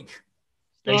next week.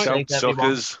 Stay safe, everyone.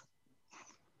 Suckers.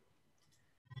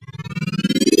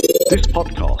 This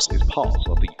podcast is part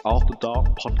of the After Dark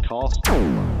Podcast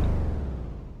Network.